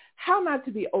you how not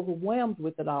to be overwhelmed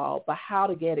with it all, but how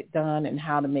to get it done and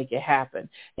how to make it happen.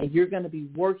 And you're going to be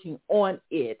working on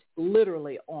it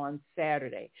literally on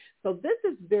Saturday. So this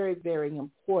is very, very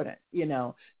important, you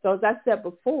know. So as I said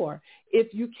before,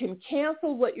 if you can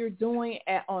cancel what you're doing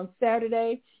on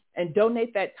Saturday and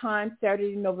donate that time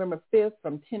Saturday, November 5th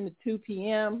from 10 a.m.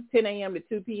 to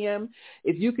 2 p.m.,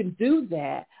 if you can do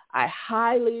that, I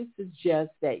highly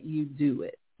suggest that you do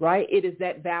it, right? It is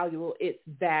that valuable. It's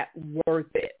that worth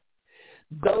it.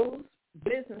 Those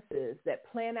businesses that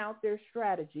plan out their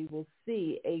strategy will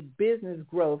see a business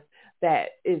growth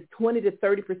that is 20 to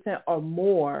 30% or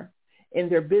more in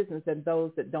their business than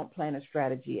those that don't plan a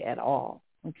strategy at all.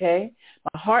 Okay?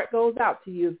 My heart goes out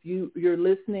to you if you're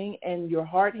listening and you're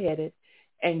hard-headed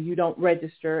and you don't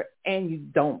register and you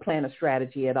don't plan a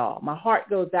strategy at all. My heart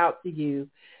goes out to you,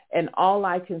 and all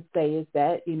I can say is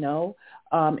that, you know,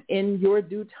 in your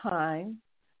due time,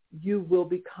 you will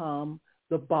become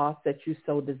the boss that you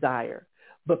so desire.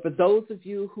 But for those of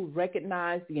you who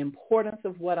recognize the importance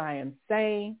of what I am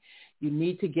saying, you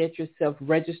need to get yourself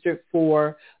registered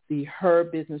for the Her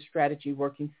Business Strategy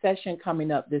Working Session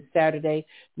coming up this Saturday,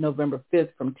 November 5th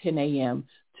from 10 a.m.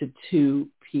 to 2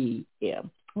 p.m.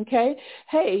 Okay?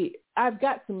 Hey, I've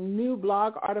got some new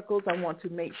blog articles. I want to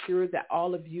make sure that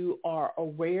all of you are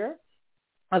aware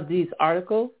of these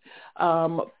articles.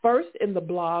 First in the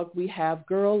blog, we have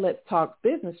Girl, Let's Talk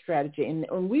Business Strategy.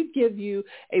 And we give you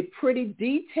a pretty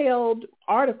detailed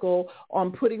article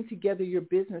on putting together your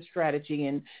business strategy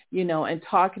and, you know, and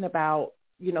talking about,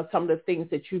 you know, some of the things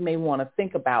that you may want to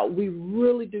think about. We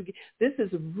really do. This is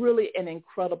really an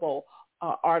incredible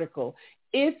article.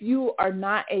 If you are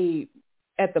not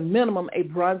at the minimum, a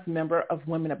bronze member of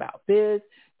Women About Biz,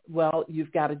 well,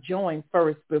 you've got to join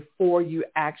first before you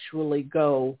actually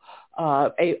go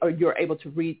or you're able to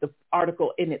read the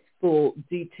article in its full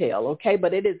detail, okay?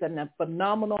 But it is a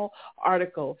phenomenal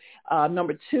article.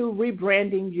 Number 2,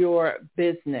 rebranding your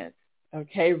business.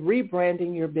 Okay,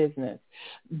 rebranding your business.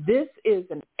 This is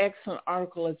an excellent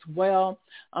article as well.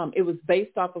 It was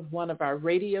based off of one of our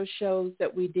radio shows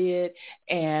that we did,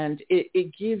 and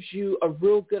it gives you a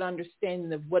real good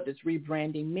understanding of what does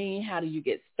rebranding mean, how do you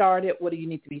get started, what do you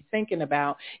need to be thinking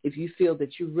about if you feel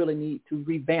that you really need to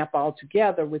revamp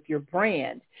altogether with your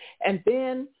brand. And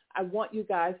then I want you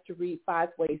guys to read 5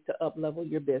 ways to up-level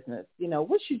your business. You know,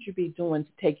 what should you be doing to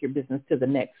take your business to the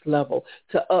next level,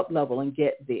 to up-level and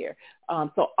get there?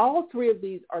 So all 3 of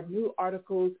these are new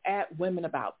articles at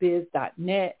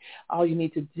womenaboutbiz.net. All you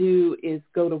need to do is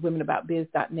go to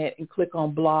womenaboutbiz.net and click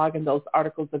on blog, and those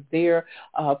articles are there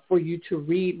for you to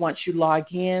read once you log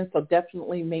in. So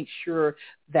definitely make sure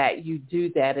that you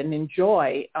do that and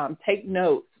enjoy. Take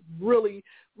notes.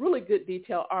 Really good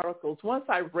detailed articles. Once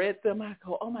I read them, I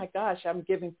go, oh my gosh, I'm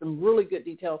giving some really good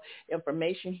detailed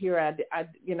information here.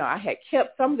 I had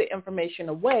kept some of the information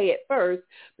away at first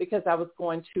because I was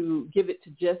going to give it to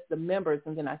just the members.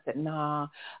 And then I said, nah,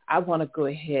 I want to go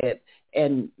ahead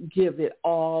and give it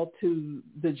all to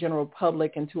the general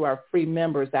public and to our free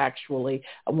members, actually.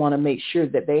 I want to make sure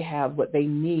that they have what they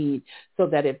need so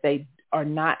that if they are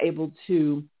not able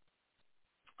to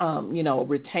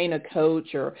retain a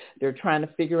coach or they're trying to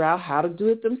figure out how to do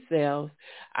it themselves,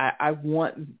 I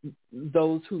want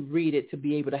those who read it to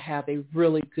be able to have a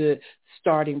really good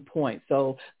starting point.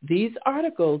 So these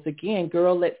articles, again,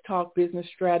 Girl, Let's Talk Business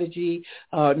Strategy,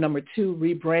 number 2,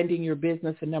 rebranding your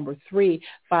business, and number 3,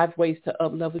 5 ways to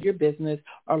up-level your business,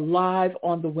 are live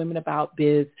on the Women About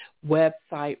Biz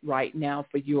website right now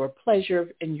for your pleasure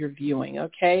and your viewing,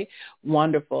 okay?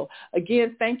 Wonderful.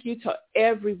 Again, thank you to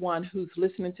everyone who's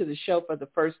listening to the show for the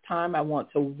first time. I want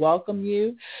to welcome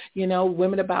you. You know,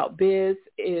 Women About Biz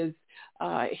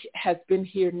has been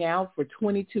here now for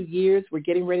 22 years. We're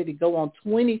getting ready to go on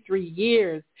 23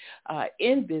 years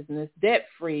in business,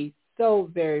 debt-free.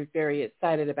 So very, very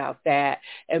excited about that.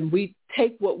 And we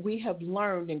take what we have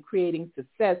learned in creating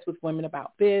success with Women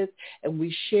About Biz, and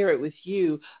we share it with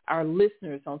you, our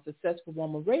listeners, on Successful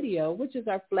Woman Radio, which is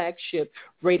our flagship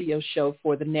radio show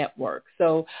for the network.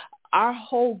 So our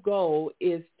whole goal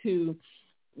is to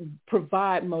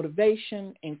provide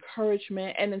motivation,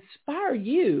 encouragement, and inspire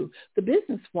you, the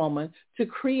businesswoman, to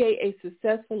create a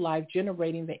successful life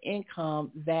generating the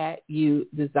income that you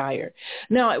desire.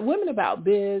 Now, at Women About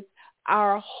Biz,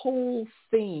 our whole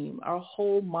theme, our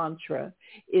whole mantra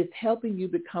is helping you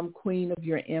become queen of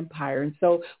your empire. And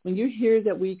so when you hear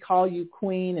that we call you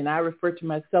queen, and I refer to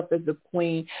myself as a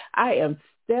queen, I am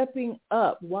stepping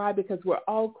up. Why? Because we're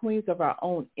all queens of our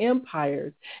own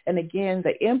empires. And again,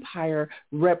 the empire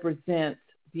represents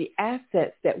the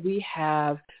assets that we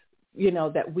have, you know,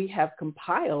 that we have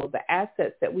compiled, the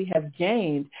assets that we have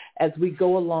gained as we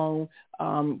go along,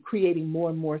 creating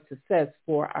more and more success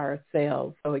for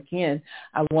ourselves. So again,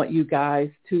 I want you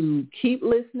guys to keep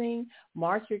listening.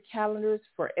 Mark your calendars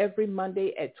for every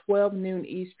Monday at 12 noon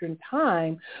Eastern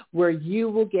time, where you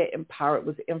will get empowered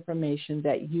with information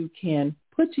that you can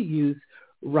put to use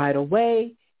right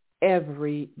away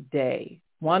every day.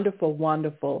 Wonderful,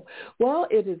 wonderful. Well,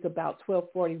 it is about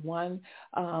 12:41,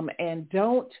 and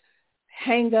don't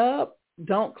hang up.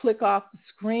 Don't click off the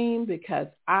screen, because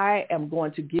I am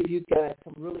going to give you guys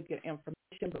some really good information.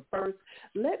 But first,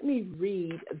 let me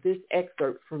read this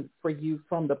excerpt for you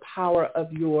from The Power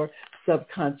of Your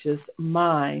Subconscious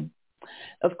Mind.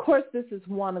 Of course, this is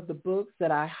one of the books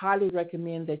that I highly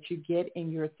recommend that you get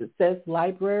in your success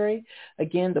library.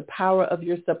 Again, The Power of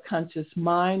Your Subconscious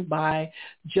Mind by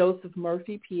Joseph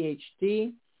Murphy,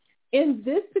 PhD. In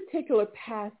this particular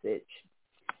passage,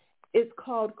 it's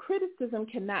called Criticism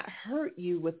Cannot Hurt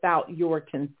You Without Your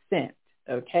Consent,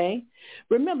 okay?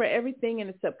 Remember, everything in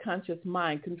the subconscious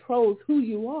mind controls who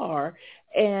you are,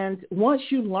 and once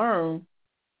you learn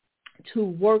to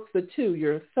work the two,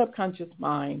 your subconscious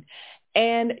mind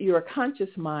and your conscious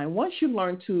mind, once you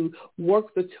learn to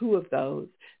work the two of those,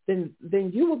 then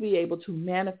you will be able to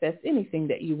manifest anything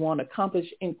that you want to accomplish,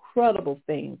 incredible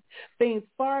things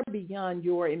far beyond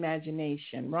your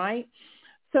imagination, right?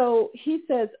 So he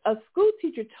says, a school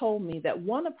teacher told me that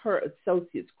one of her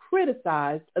associates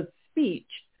criticized a speech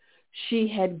she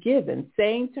had given,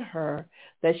 saying to her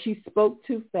that she spoke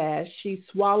too fast, she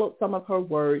swallowed some of her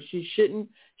words,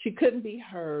 she couldn't be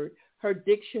heard, her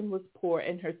diction was poor,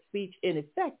 and her speech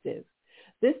ineffective.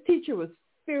 This teacher was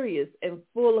furious and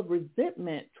full of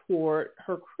resentment toward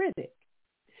her critic.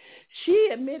 She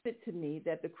admitted to me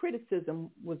that the criticism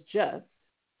was just.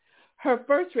 Her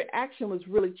first reaction was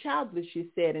really childish, she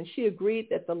said, and she agreed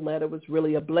that the letter was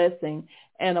really a blessing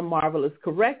and a marvelous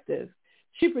corrective.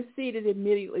 She proceeded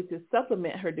immediately to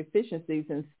supplement her deficiencies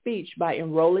in speech by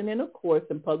enrolling in a course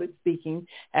in public speaking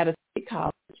at a state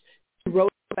college. She wrote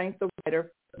to thank the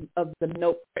writer of the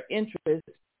note for interest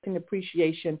and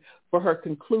appreciation for her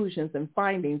conclusions and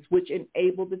findings, which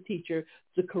enabled the teacher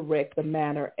to correct the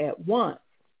matter at once.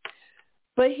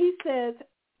 But he says,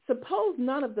 suppose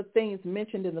none of the things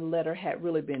mentioned in the letter had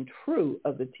really been true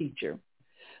of the teacher.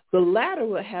 The latter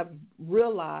would have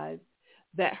realized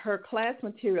that her class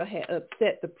material had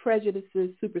upset the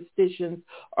prejudices, superstitions,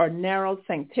 or narrow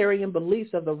sectarian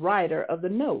beliefs of the writer of the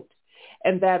note,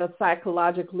 and that a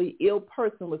psychologically ill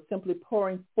person was simply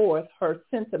pouring forth her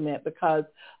sentiment because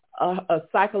a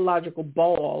psychological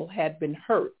ball had been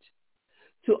hurt.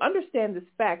 To understand this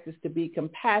fact is to be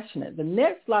compassionate. The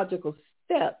next logical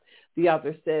step, the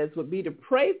author says, would be to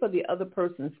pray for the other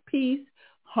person's peace,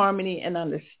 harmony, and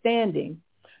understanding.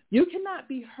 You cannot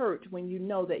be hurt when you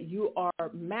know that you are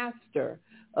master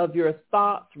of your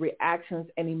thoughts, reactions,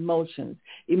 and emotions.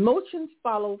 Emotions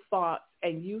follow thoughts,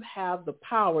 and you have the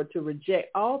power to reject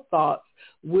all thoughts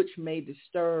which may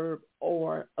disturb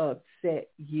or upset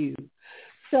you.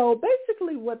 So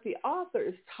basically what the author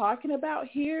is talking about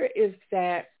here is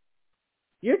that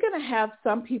You're going to have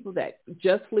some people that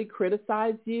justly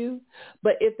criticize you,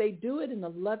 but if they do it in a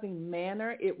loving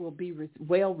manner, it will be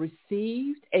well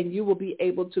received, and you will be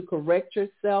able to correct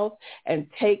yourself and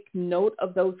take note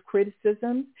of those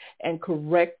criticisms and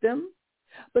correct them.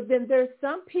 But then there's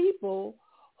some people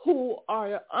who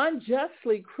are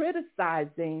unjustly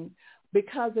criticizing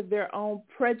because of their own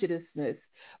prejudiceness,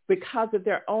 because of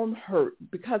their own hurt,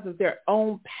 because of their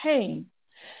own pain.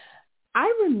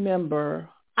 I remember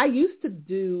I used to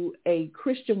do a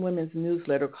Christian women's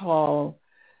newsletter called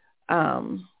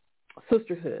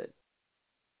Sisterhood.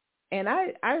 And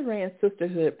I ran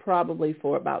Sisterhood probably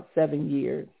for about 7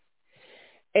 years.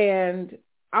 And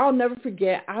I'll never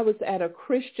forget, I was at a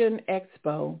Christian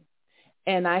expo,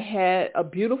 and I had a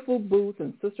beautiful booth,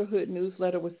 and Sisterhood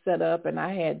newsletter was set up, and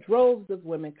I had droves of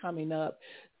women coming up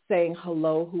saying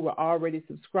hello who were already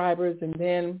subscribers. And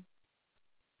then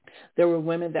there were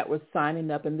women that were signing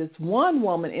up. And this one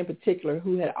woman in particular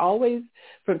who had always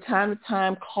from time to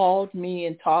time called me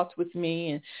and talked with me,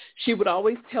 and she would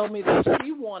always tell me that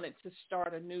she wanted to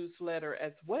start a newsletter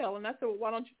as well. And I said, well,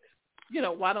 why don't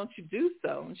you do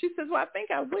so? And she says, well, I think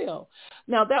I will.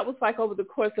 Now, that was like over the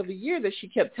course of a year that she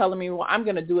kept telling me, well, I'm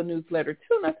going to do a newsletter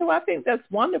too. And I said, well, I think that's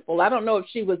wonderful. I don't know if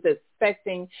she was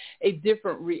expecting a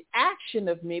different reaction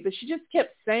of me, but she just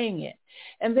kept saying it.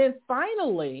 And then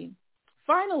finally,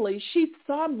 she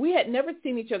saw, we had never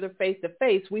seen each other face to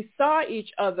face. We saw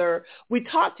each other, we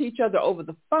talked to each other over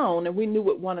the phone, and we knew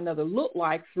what one another looked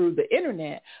like through the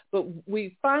internet. But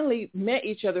we finally met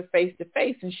each other face to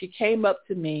face, and she came up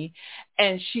to me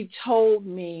and she told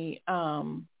me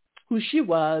who she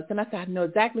was. And I said, I know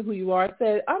exactly who you are. I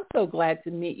said, I'm so glad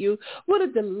to meet you. What a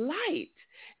delight.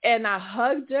 And I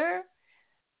hugged her,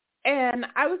 and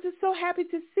I was just so happy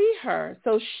to see her.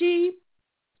 So she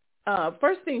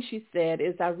first thing she said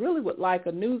is, I really would like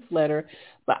a newsletter,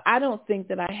 but I don't think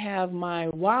that I have my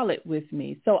wallet with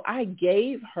me. So I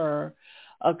gave her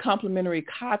a complimentary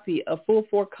copy, a full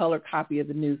 4-color copy of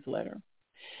the newsletter.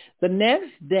 The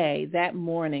next day, that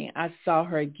morning, I saw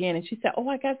her again, and she said, oh,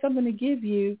 I got something to give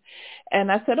you.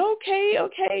 And I said, okay.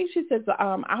 She says,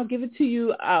 I'll give it to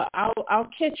you. I'll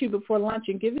catch you before lunch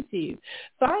and give it to you.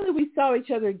 Finally, we saw each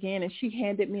other again, and she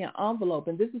handed me an envelope,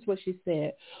 and this is what she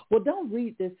said. Well, don't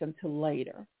read this until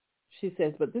later. She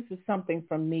says, but this is something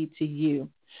from me to you.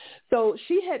 So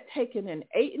she had taken an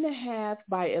 8.5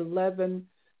 by 11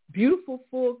 beautiful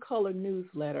full-color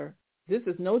newsletter. This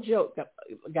is no joke,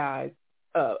 guys.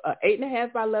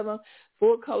 8.5 by 11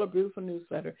 full-color beautiful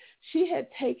newsletter. She had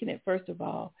taken it, first of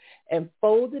all, and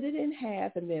folded it in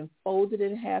half, and then folded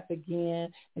it in half again,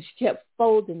 and she kept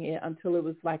folding it until it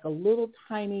was like a little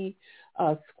tiny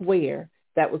square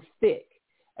that was thick.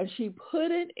 And she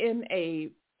put it in a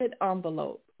red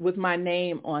envelope with my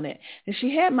name on it, and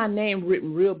she had my name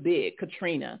written real big,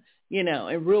 Katrina, in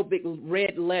real big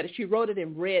red letters. She wrote it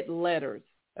in red letters,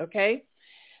 okay?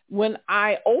 When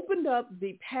I opened up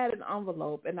the padded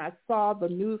envelope and I saw the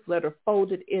newsletter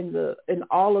folded that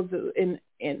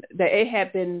it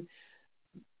had been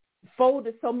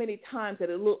folded so many times that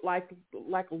it looked like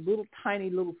a little tiny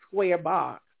little square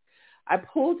box, I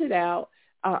pulled it out,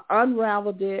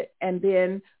 unraveled it, and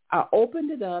then I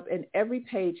opened it up, and every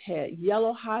page had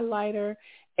yellow highlighter,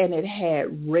 and it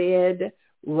had red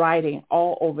writing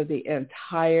all over the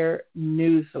entire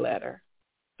newsletter.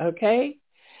 Okay?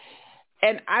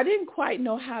 And I didn't quite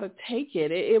know how to take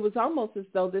it. It was almost as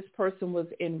though this person was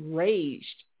enraged,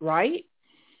 right?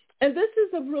 And this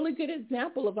is a really good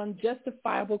example of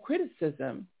unjustifiable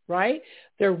criticism, right?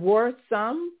 There were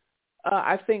some,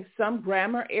 I think, some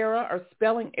grammar error or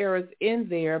spelling errors in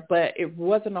there, but it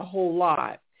wasn't a whole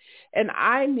lot. And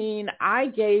I mean, I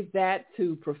gave that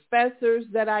to professors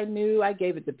that I knew. I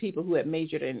gave it to people who had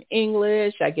majored in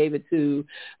English. I gave it to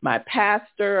my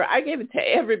pastor. I gave it to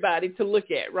everybody to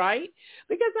look at, right?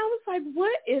 Because I was like,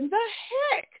 what in the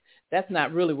heck? That's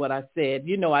not really what I said.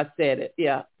 I said it.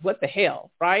 Yeah, what the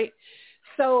hell, right?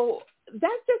 So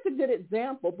that's just a good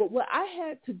example. But what I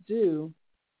had to do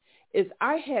is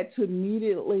I had to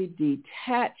immediately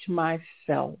detach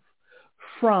myself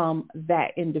from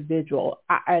that individual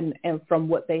and from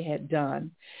what they had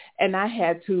done. And I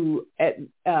had to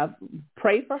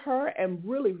pray for her and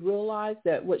really realize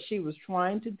that what she was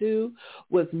trying to do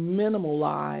was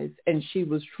minimalize, and she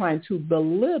was trying to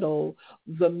belittle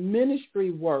the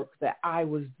ministry work that I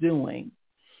was doing.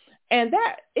 And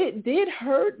that it did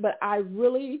hurt, but I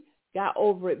really got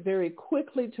over it very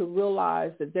quickly to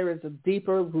realize that there is a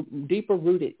deeper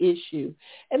rooted issue.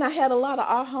 And I had a lot of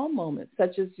aha moments,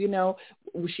 such as,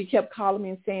 she kept calling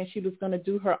me and saying she was going to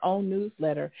do her own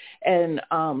newsletter. And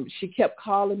she kept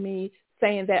calling me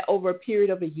saying that over a period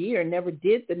of a year, never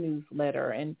did the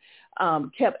newsletter, and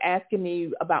kept asking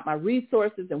me about my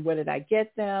resources and where did I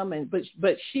get them.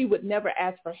 But she would never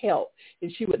ask for help,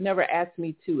 and she would never ask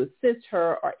me to assist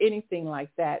her or anything like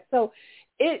that. So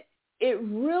it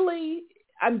really,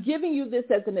 I'm giving you this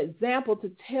as an example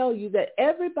to tell you that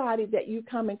everybody that you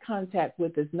come in contact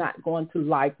with is not going to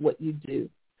like what you do.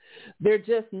 They're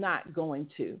just not going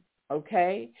to,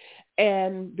 okay?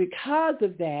 And because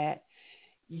of that,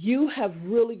 you have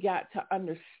really got to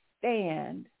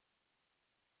understand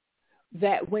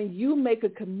that when you make a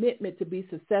commitment to be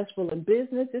successful in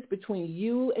business, it's between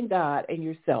you and God and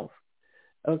yourself,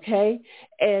 okay?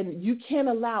 And you can't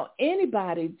allow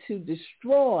anybody to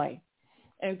destroy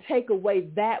and take away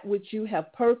that which you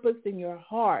have purposed in your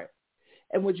heart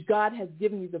and which God has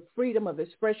given you the freedom of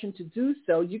expression to do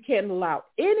so. You can't allow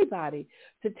anybody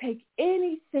to take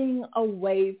anything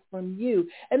away from you.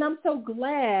 And I'm so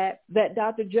glad that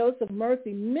Dr. Joseph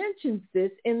Murphy mentions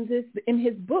this in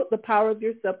his book, The Power of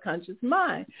Your Subconscious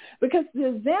Mind, because the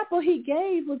example he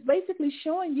gave was basically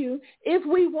showing you if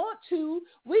we want to,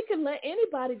 we can let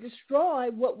anybody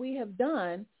destroy what we have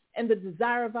done and the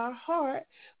desire of our heart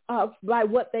by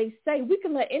what they say. We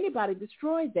can let anybody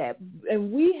destroy that,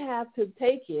 and we have to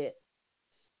take it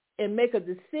and make a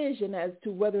decision as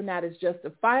to whether or not it's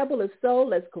justifiable. If so,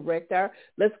 let's correct the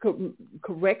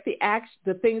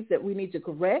things that we need to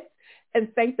correct, and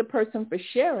thank the person for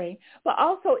sharing. But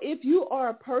also, if you are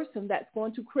a person that's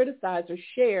going to criticize or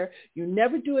share, you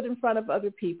never do it in front of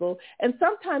other people. And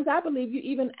sometimes I believe you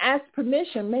even ask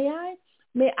permission. May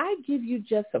I give you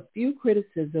just a few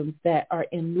criticisms that are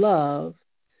in love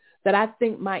that I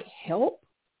think might help,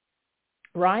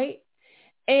 right?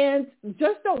 And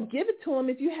just don't give it to them.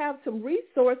 If you have some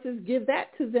resources, give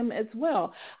that to them as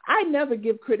well. I never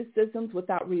give criticisms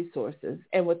without resources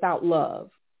and without love,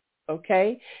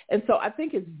 okay? And so I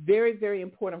think it's very, very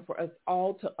important for us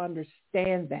all to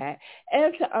understand that,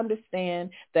 and to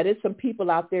understand that it's some people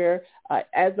out there,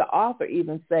 as the author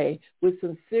even say, with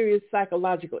some serious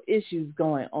psychological issues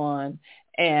going on,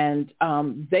 and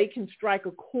they can strike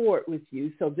a chord with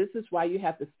you. So this is why you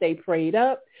have to stay prayed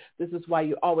up. This is why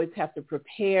you always have to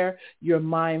prepare your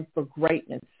mind for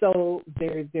greatness. So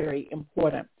very, very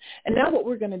important. And now what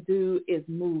we're going to do is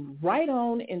move right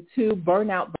on into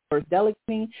Burnout versus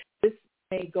Delegating. This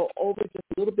may go over just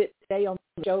a little bit today on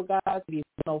the show, guys. It'll be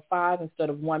 1:05 instead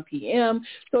of 1 p.m.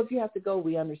 So if you have to go,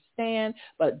 we understand.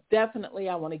 But definitely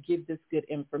I want to give this good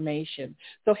information.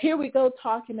 So here we go,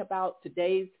 talking about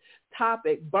today's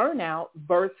topic, burnout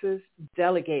versus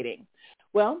delegating.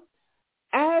 Well,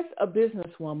 as a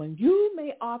businesswoman, you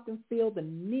may often feel the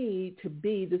need to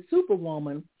be the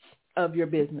superwoman of your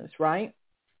business, right?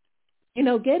 You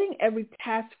know, getting every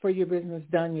task for your business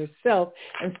done yourself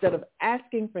instead of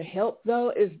asking for help,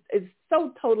 though, is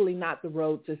so totally not the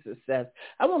road to success.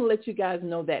 I want to let you guys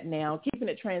know that now. Keeping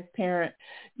it transparent,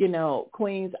 you know,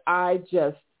 Queens, I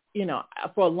just, you know,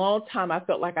 for a long time, I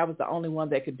felt like I was the only one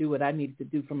that could do what I needed to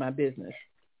do for my business.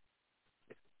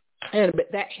 And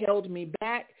that held me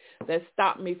back. That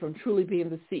stopped me from truly being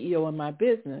the CEO of my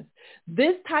business.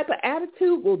 This type of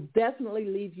attitude will definitely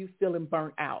leave you feeling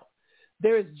burnt out.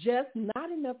 There is just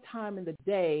not enough time in the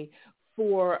day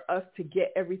for us to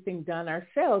get everything done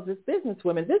ourselves as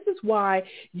businesswomen. This is why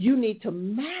you need to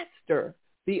master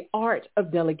the art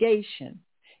of delegation.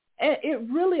 And it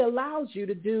really allows you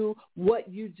to do what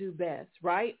you do best,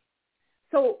 right?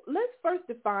 So let's first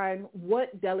define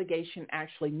what delegation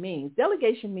actually means.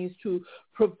 Delegation means to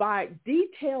provide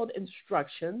detailed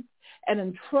instructions and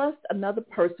entrust another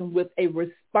person with a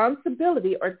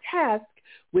responsibility or task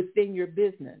within your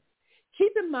business.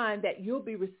 Keep in mind that you'll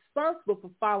be responsible for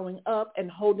following up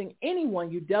and holding anyone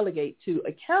you delegate to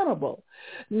accountable.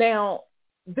 Now,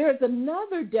 there's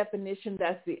another definition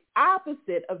that's the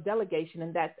opposite of delegation,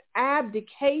 and that's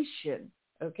abdication,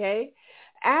 okay?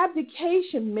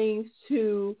 Abdication means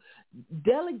to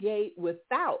delegate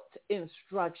without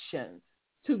instructions,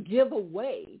 to give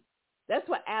away. That's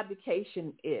what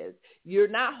abdication is. You're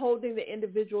not holding the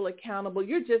individual accountable.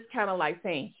 You're just kind of like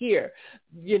saying, here,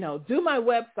 you know, do my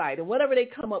website, and whatever they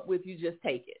come up with, you just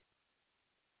take it,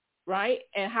 right?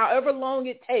 And however long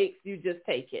it takes, you just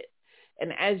take it.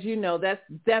 And as you know, that's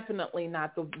definitely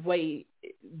not the way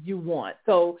you want.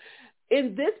 So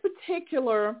in this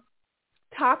particular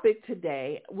topic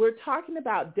today, we're talking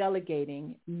about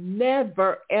delegating.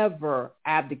 Never, ever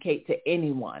abdicate to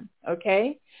anyone,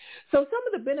 okay? So some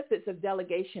of the benefits of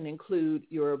delegation include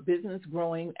your business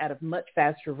growing at a much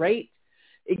faster rate.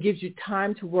 It gives you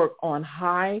time to work on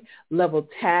high-level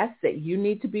tasks that you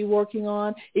need to be working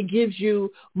on. It gives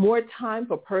you more time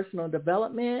for personal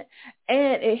development.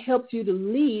 and it helps you to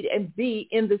lead and be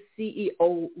in the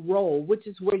CEO role, which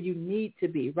is where you need to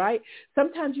be, right?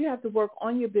 Sometimes you have to work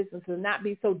on your business and not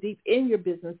be so deep in your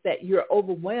business that you're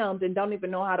overwhelmed and don't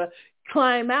even know how to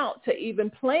climb out to even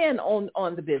plan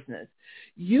on the business.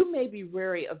 You may be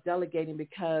wary of delegating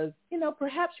because,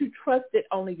 perhaps you trusted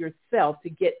only yourself to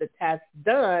get the task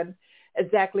done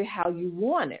exactly how you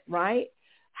want it, right?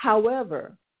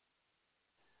 However,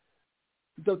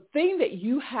 the thing that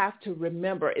you have to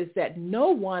remember is that no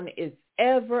one is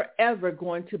ever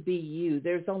going to be you.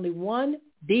 There's only one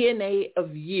DNA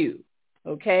of you,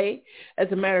 okay?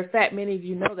 As a matter of fact, many of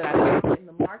you know that I in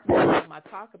the marketing room, I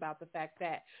talk about the fact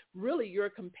that really your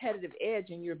competitive edge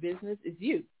in your business is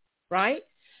you, right?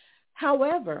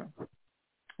 However,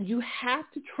 you have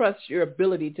to trust your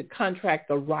ability to contract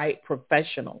the right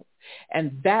professionals,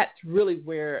 and that's really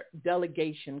where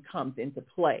delegation comes into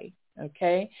play.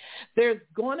 Okay, there's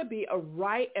going to be a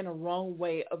right and a wrong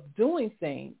way of doing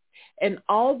things. And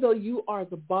although you are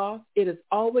the boss, it is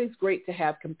always great to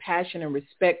have compassion and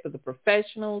respect for the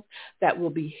professionals that will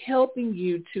be helping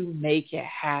you to make it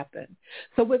happen.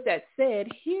 So with that said,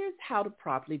 here's how to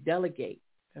properly delegate.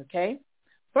 Okay,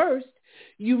 first,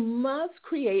 you must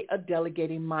create a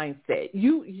delegating mindset.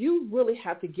 You really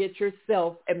have to get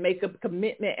yourself and make a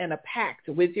commitment and a pact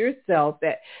with yourself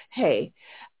that, hey,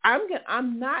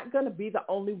 I'm not going to be the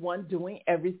only one doing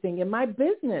everything in my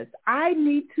business. I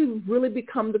need to really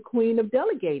become the queen of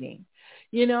delegating.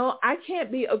 I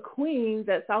can't be a queen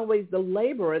that's always the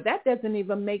laborer. That doesn't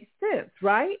even make sense,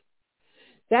 right?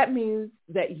 That means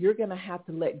that you're going to have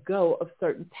to let go of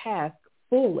certain tasks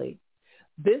fully.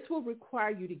 This will require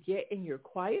you to get in your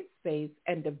quiet space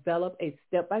and develop a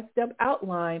step-by-step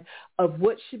outline of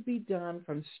what should be done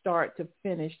from start to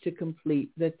finish to complete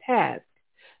the task.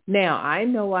 Now, I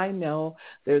know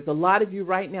there's a lot of you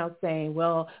right now saying,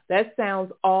 well, that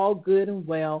sounds all good and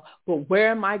well, but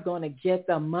where am I going to get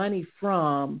the money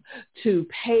from to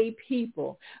pay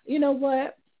people? You know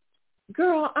what?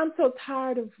 Girl, I'm so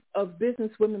tired of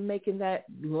business women making that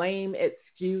lame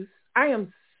excuse. I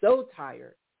am so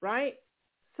tired, right?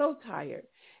 So tired.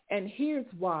 And here's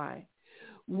why.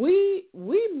 We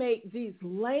make these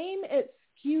lame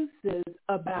excuses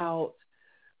about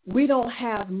we don't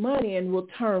have money, and we'll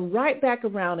turn right back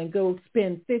around and go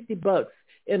spend $50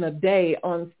 in a day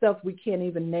on stuff we can't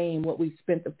even name what we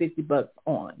spent the $50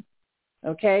 on.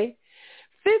 Okay?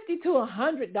 $50 to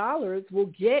 $100 will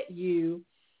get you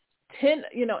 10,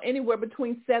 anywhere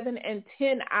between 7 and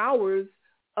 10 hours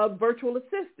of virtual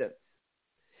assistance.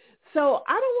 So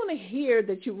I don't want to hear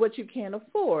that what you can't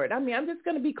afford. I mean, I'm just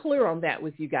going to be clear on that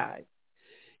with you guys.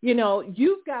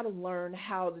 You've got to learn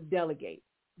how to delegate.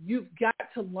 You've got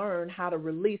to learn how to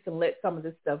release and let some of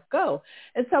this stuff go.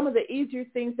 And some of the easier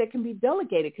things that can be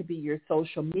delegated could be your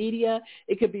social media.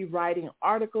 It could be writing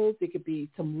articles. It could be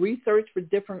some research for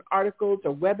different articles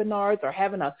or webinars, or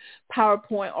having a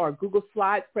PowerPoint or a Google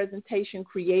Slides presentation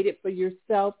created for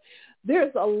yourself.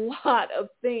 There's a lot of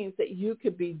things that you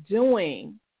could be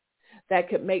doing that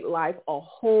could make life a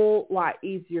whole lot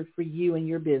easier for you and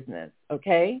your business,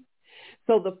 okay?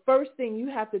 So the first thing you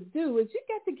have to do is you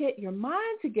got to get your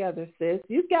mind together, sis.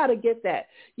 You've got to get that.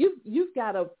 You've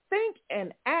got to think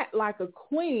and act like a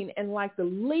queen and like the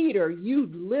leader you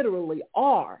literally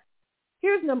are.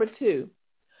 Here's number 2.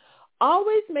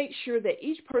 Always make sure that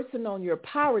each person on your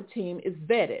power team is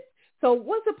vetted. So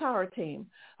what's a power team?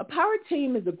 A power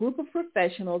team is a group of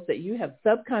professionals that you have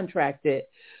subcontracted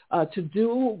to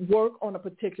do work on a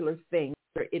particular thing.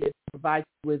 It is provided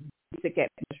with basic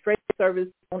administrative service,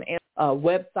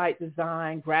 website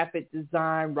design, graphic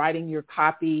design, writing your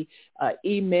copy,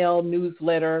 email,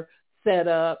 newsletter,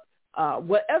 setup,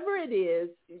 whatever it is,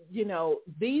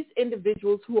 these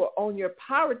individuals who are on your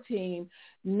power team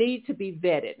need to be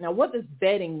vetted. Now, what does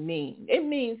vetting mean? It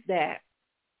means that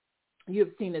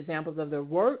you've seen examples of their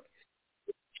work,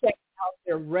 checked out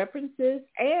their references,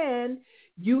 and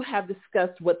you have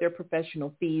discussed what their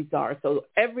professional fees are. So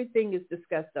everything is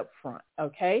discussed up front,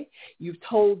 okay? You've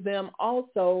told them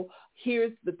also,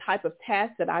 here's the type of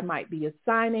task that I might be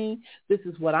assigning. This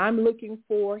is what I'm looking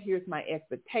for. Here's my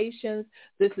expectations.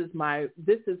 This is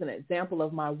an example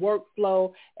of my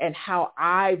workflow and how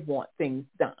I want things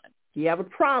done. Do you have a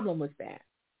problem with that?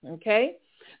 Okay?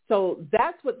 So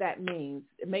that's what that means.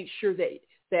 Make sure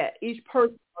that each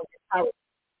person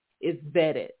is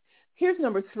vetted. Here's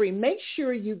number 3. Make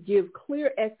sure you give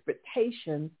clear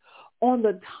expectations on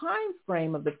the time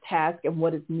frame of the task and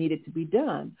what is needed to be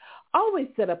done. Always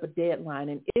set up a deadline,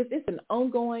 and if it's an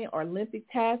ongoing or lengthy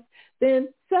task, then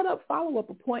set up follow-up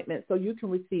appointments so you can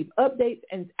receive updates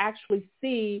and actually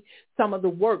see some of the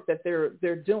work that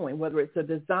they're doing, whether it's a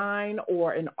design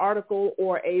or an article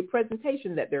or a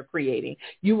presentation that they're creating.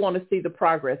 You want to see the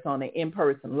progress on it in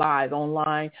person, live,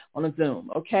 online, on a Zoom,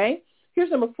 okay?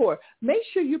 Here's number 4. Make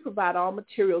sure you provide all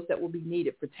materials that will be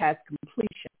needed for task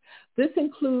completion. This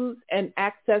includes an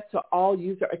access to all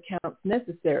user accounts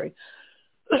necessary.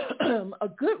 A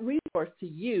good resource to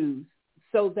use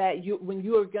so that when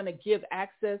you are going to give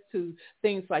access to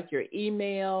things like your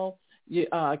email, your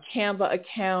Canva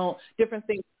account, different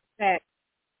things like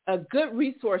that, a good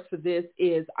resource for this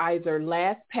is either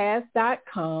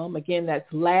LastPass.com. Again, that's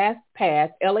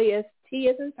LastPass, L-A-S-T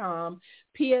as in Tom,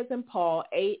 P as in Paul,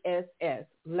 A-S-S,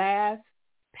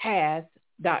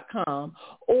 LastPass.com.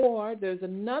 Or there's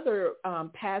another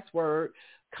password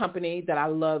company that I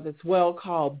love as well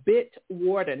called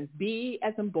Bitwarden, B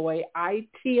as in boy,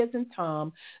 I-T as in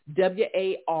Tom,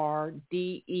 W-A-R-D-E-N.com,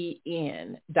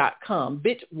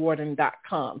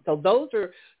 Bitwarden.com. So those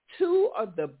are 2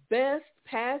 of the best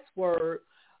password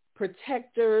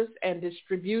protectors and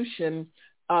distribution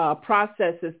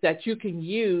processes that you can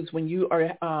use when you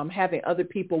are having other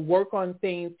people work on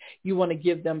things. You want to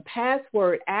give them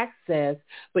password access,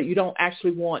 but you don't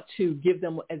actually want to give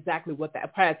them exactly what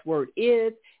that password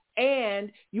is,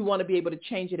 and you want to be able to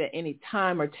change it at any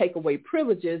time or take away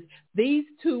privileges. These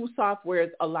 2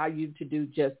 softwares allow you to do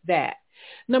just that.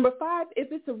 Number 5,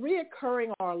 if it's a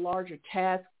reoccurring or a larger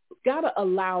task, got to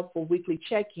allow for weekly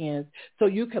check-ins so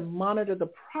you can monitor the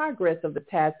progress of the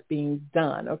task being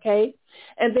done, okay?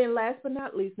 And then last but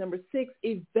not least, number 6,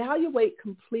 evaluate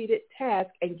completed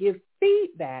tasks and give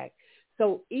feedback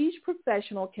so each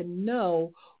professional can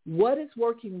know what is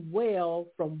working well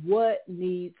from what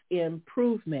needs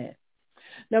improvement.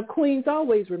 Now, Queens,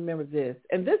 always remember this,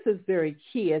 and this is very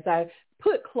key as I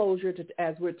put closure to,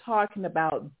 as we're talking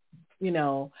about,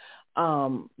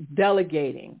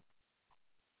 delegating.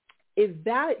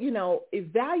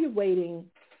 Evaluating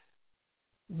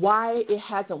why it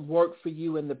hasn't worked for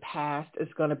you in the past is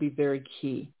going to be very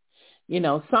key.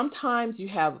 Sometimes you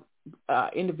have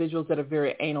individuals that are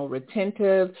very anal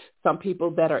retentive, some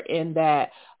people that are in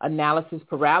that analysis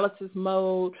paralysis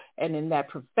mode and in that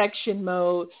perfection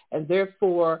mode, and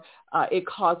therefore it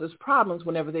causes problems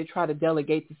whenever they try to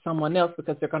delegate to someone else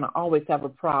because they're going to always have a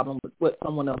problem with what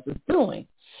someone else is doing.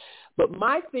 But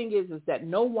my thing is that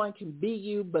no one can be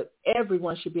you, but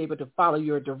everyone should be able to follow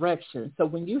your direction. So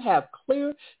when you have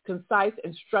clear, concise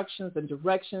instructions and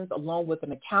directions along with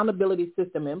an accountability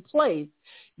system in place,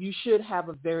 you should have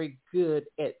a very good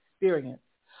experience.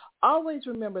 Always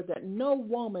remember that no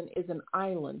woman is an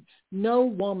island. No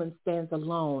woman stands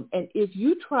alone. And if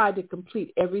you try to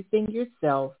complete everything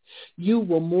yourself, you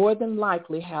will more than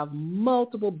likely have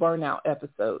multiple burnout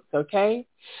episodes, okay?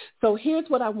 So here's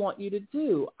what I want you to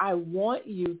do. I want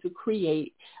you to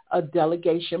create a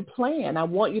delegation plan. I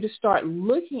want you to start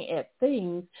looking at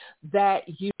things that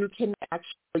you can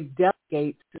actually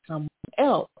delegate to someone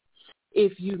else.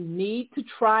 If you need to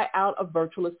try out a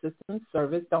virtual assistant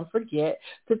service, don't forget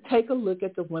to take a look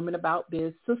at the Women About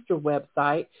Biz sister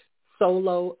website,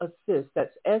 Solo Assist.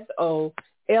 That's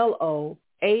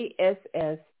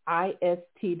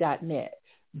SOLOASSIST.net.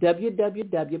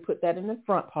 www, put that in the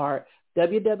front part,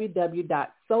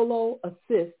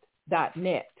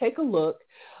 www.soloassist.net. Take a look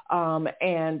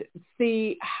and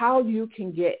see how you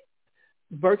can get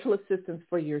virtual assistants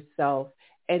for yourself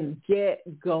and get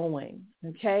going,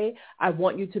 okay? I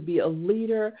want you to be a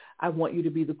leader. I want you to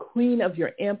be the queen of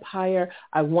your empire.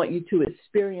 I want you to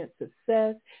experience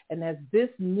success. And as this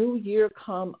new year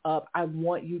come up, I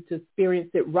want you to experience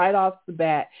it right off the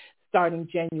bat, starting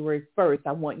January 1st.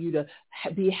 I want you to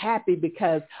be happy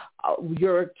because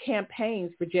your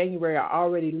campaigns for January are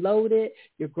already loaded.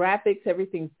 Your graphics,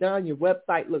 everything's done. Your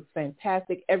website looks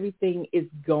fantastic. Everything is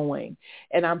going.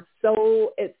 And I'm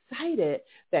so excited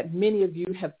that many of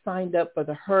you have signed up for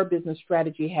the Her Business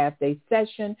Strategy half-day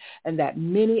session and that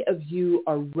many of you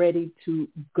are ready to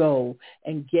go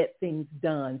and get things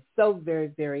done. So very,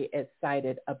 very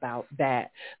excited about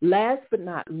that. Last but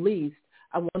not least,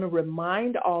 I want to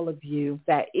remind all of you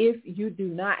that if you do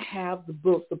not have the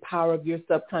book, The Power of Your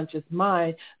Subconscious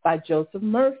Mind by Joseph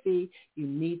Murphy, you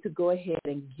need to go ahead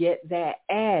and get that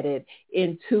added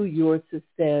into your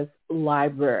success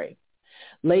library.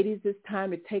 Ladies, it's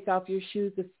time to take off your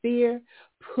shoes of fear,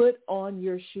 put on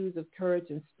your shoes of courage,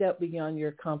 and step beyond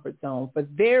your comfort zone. For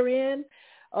therein,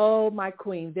 oh, my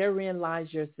queen, therein lies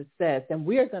your success. And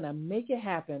we are going to make it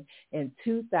happen in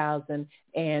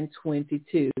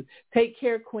 2022. Take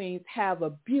care, queens. Have a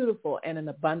beautiful and an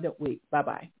abundant week.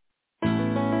 Bye-bye.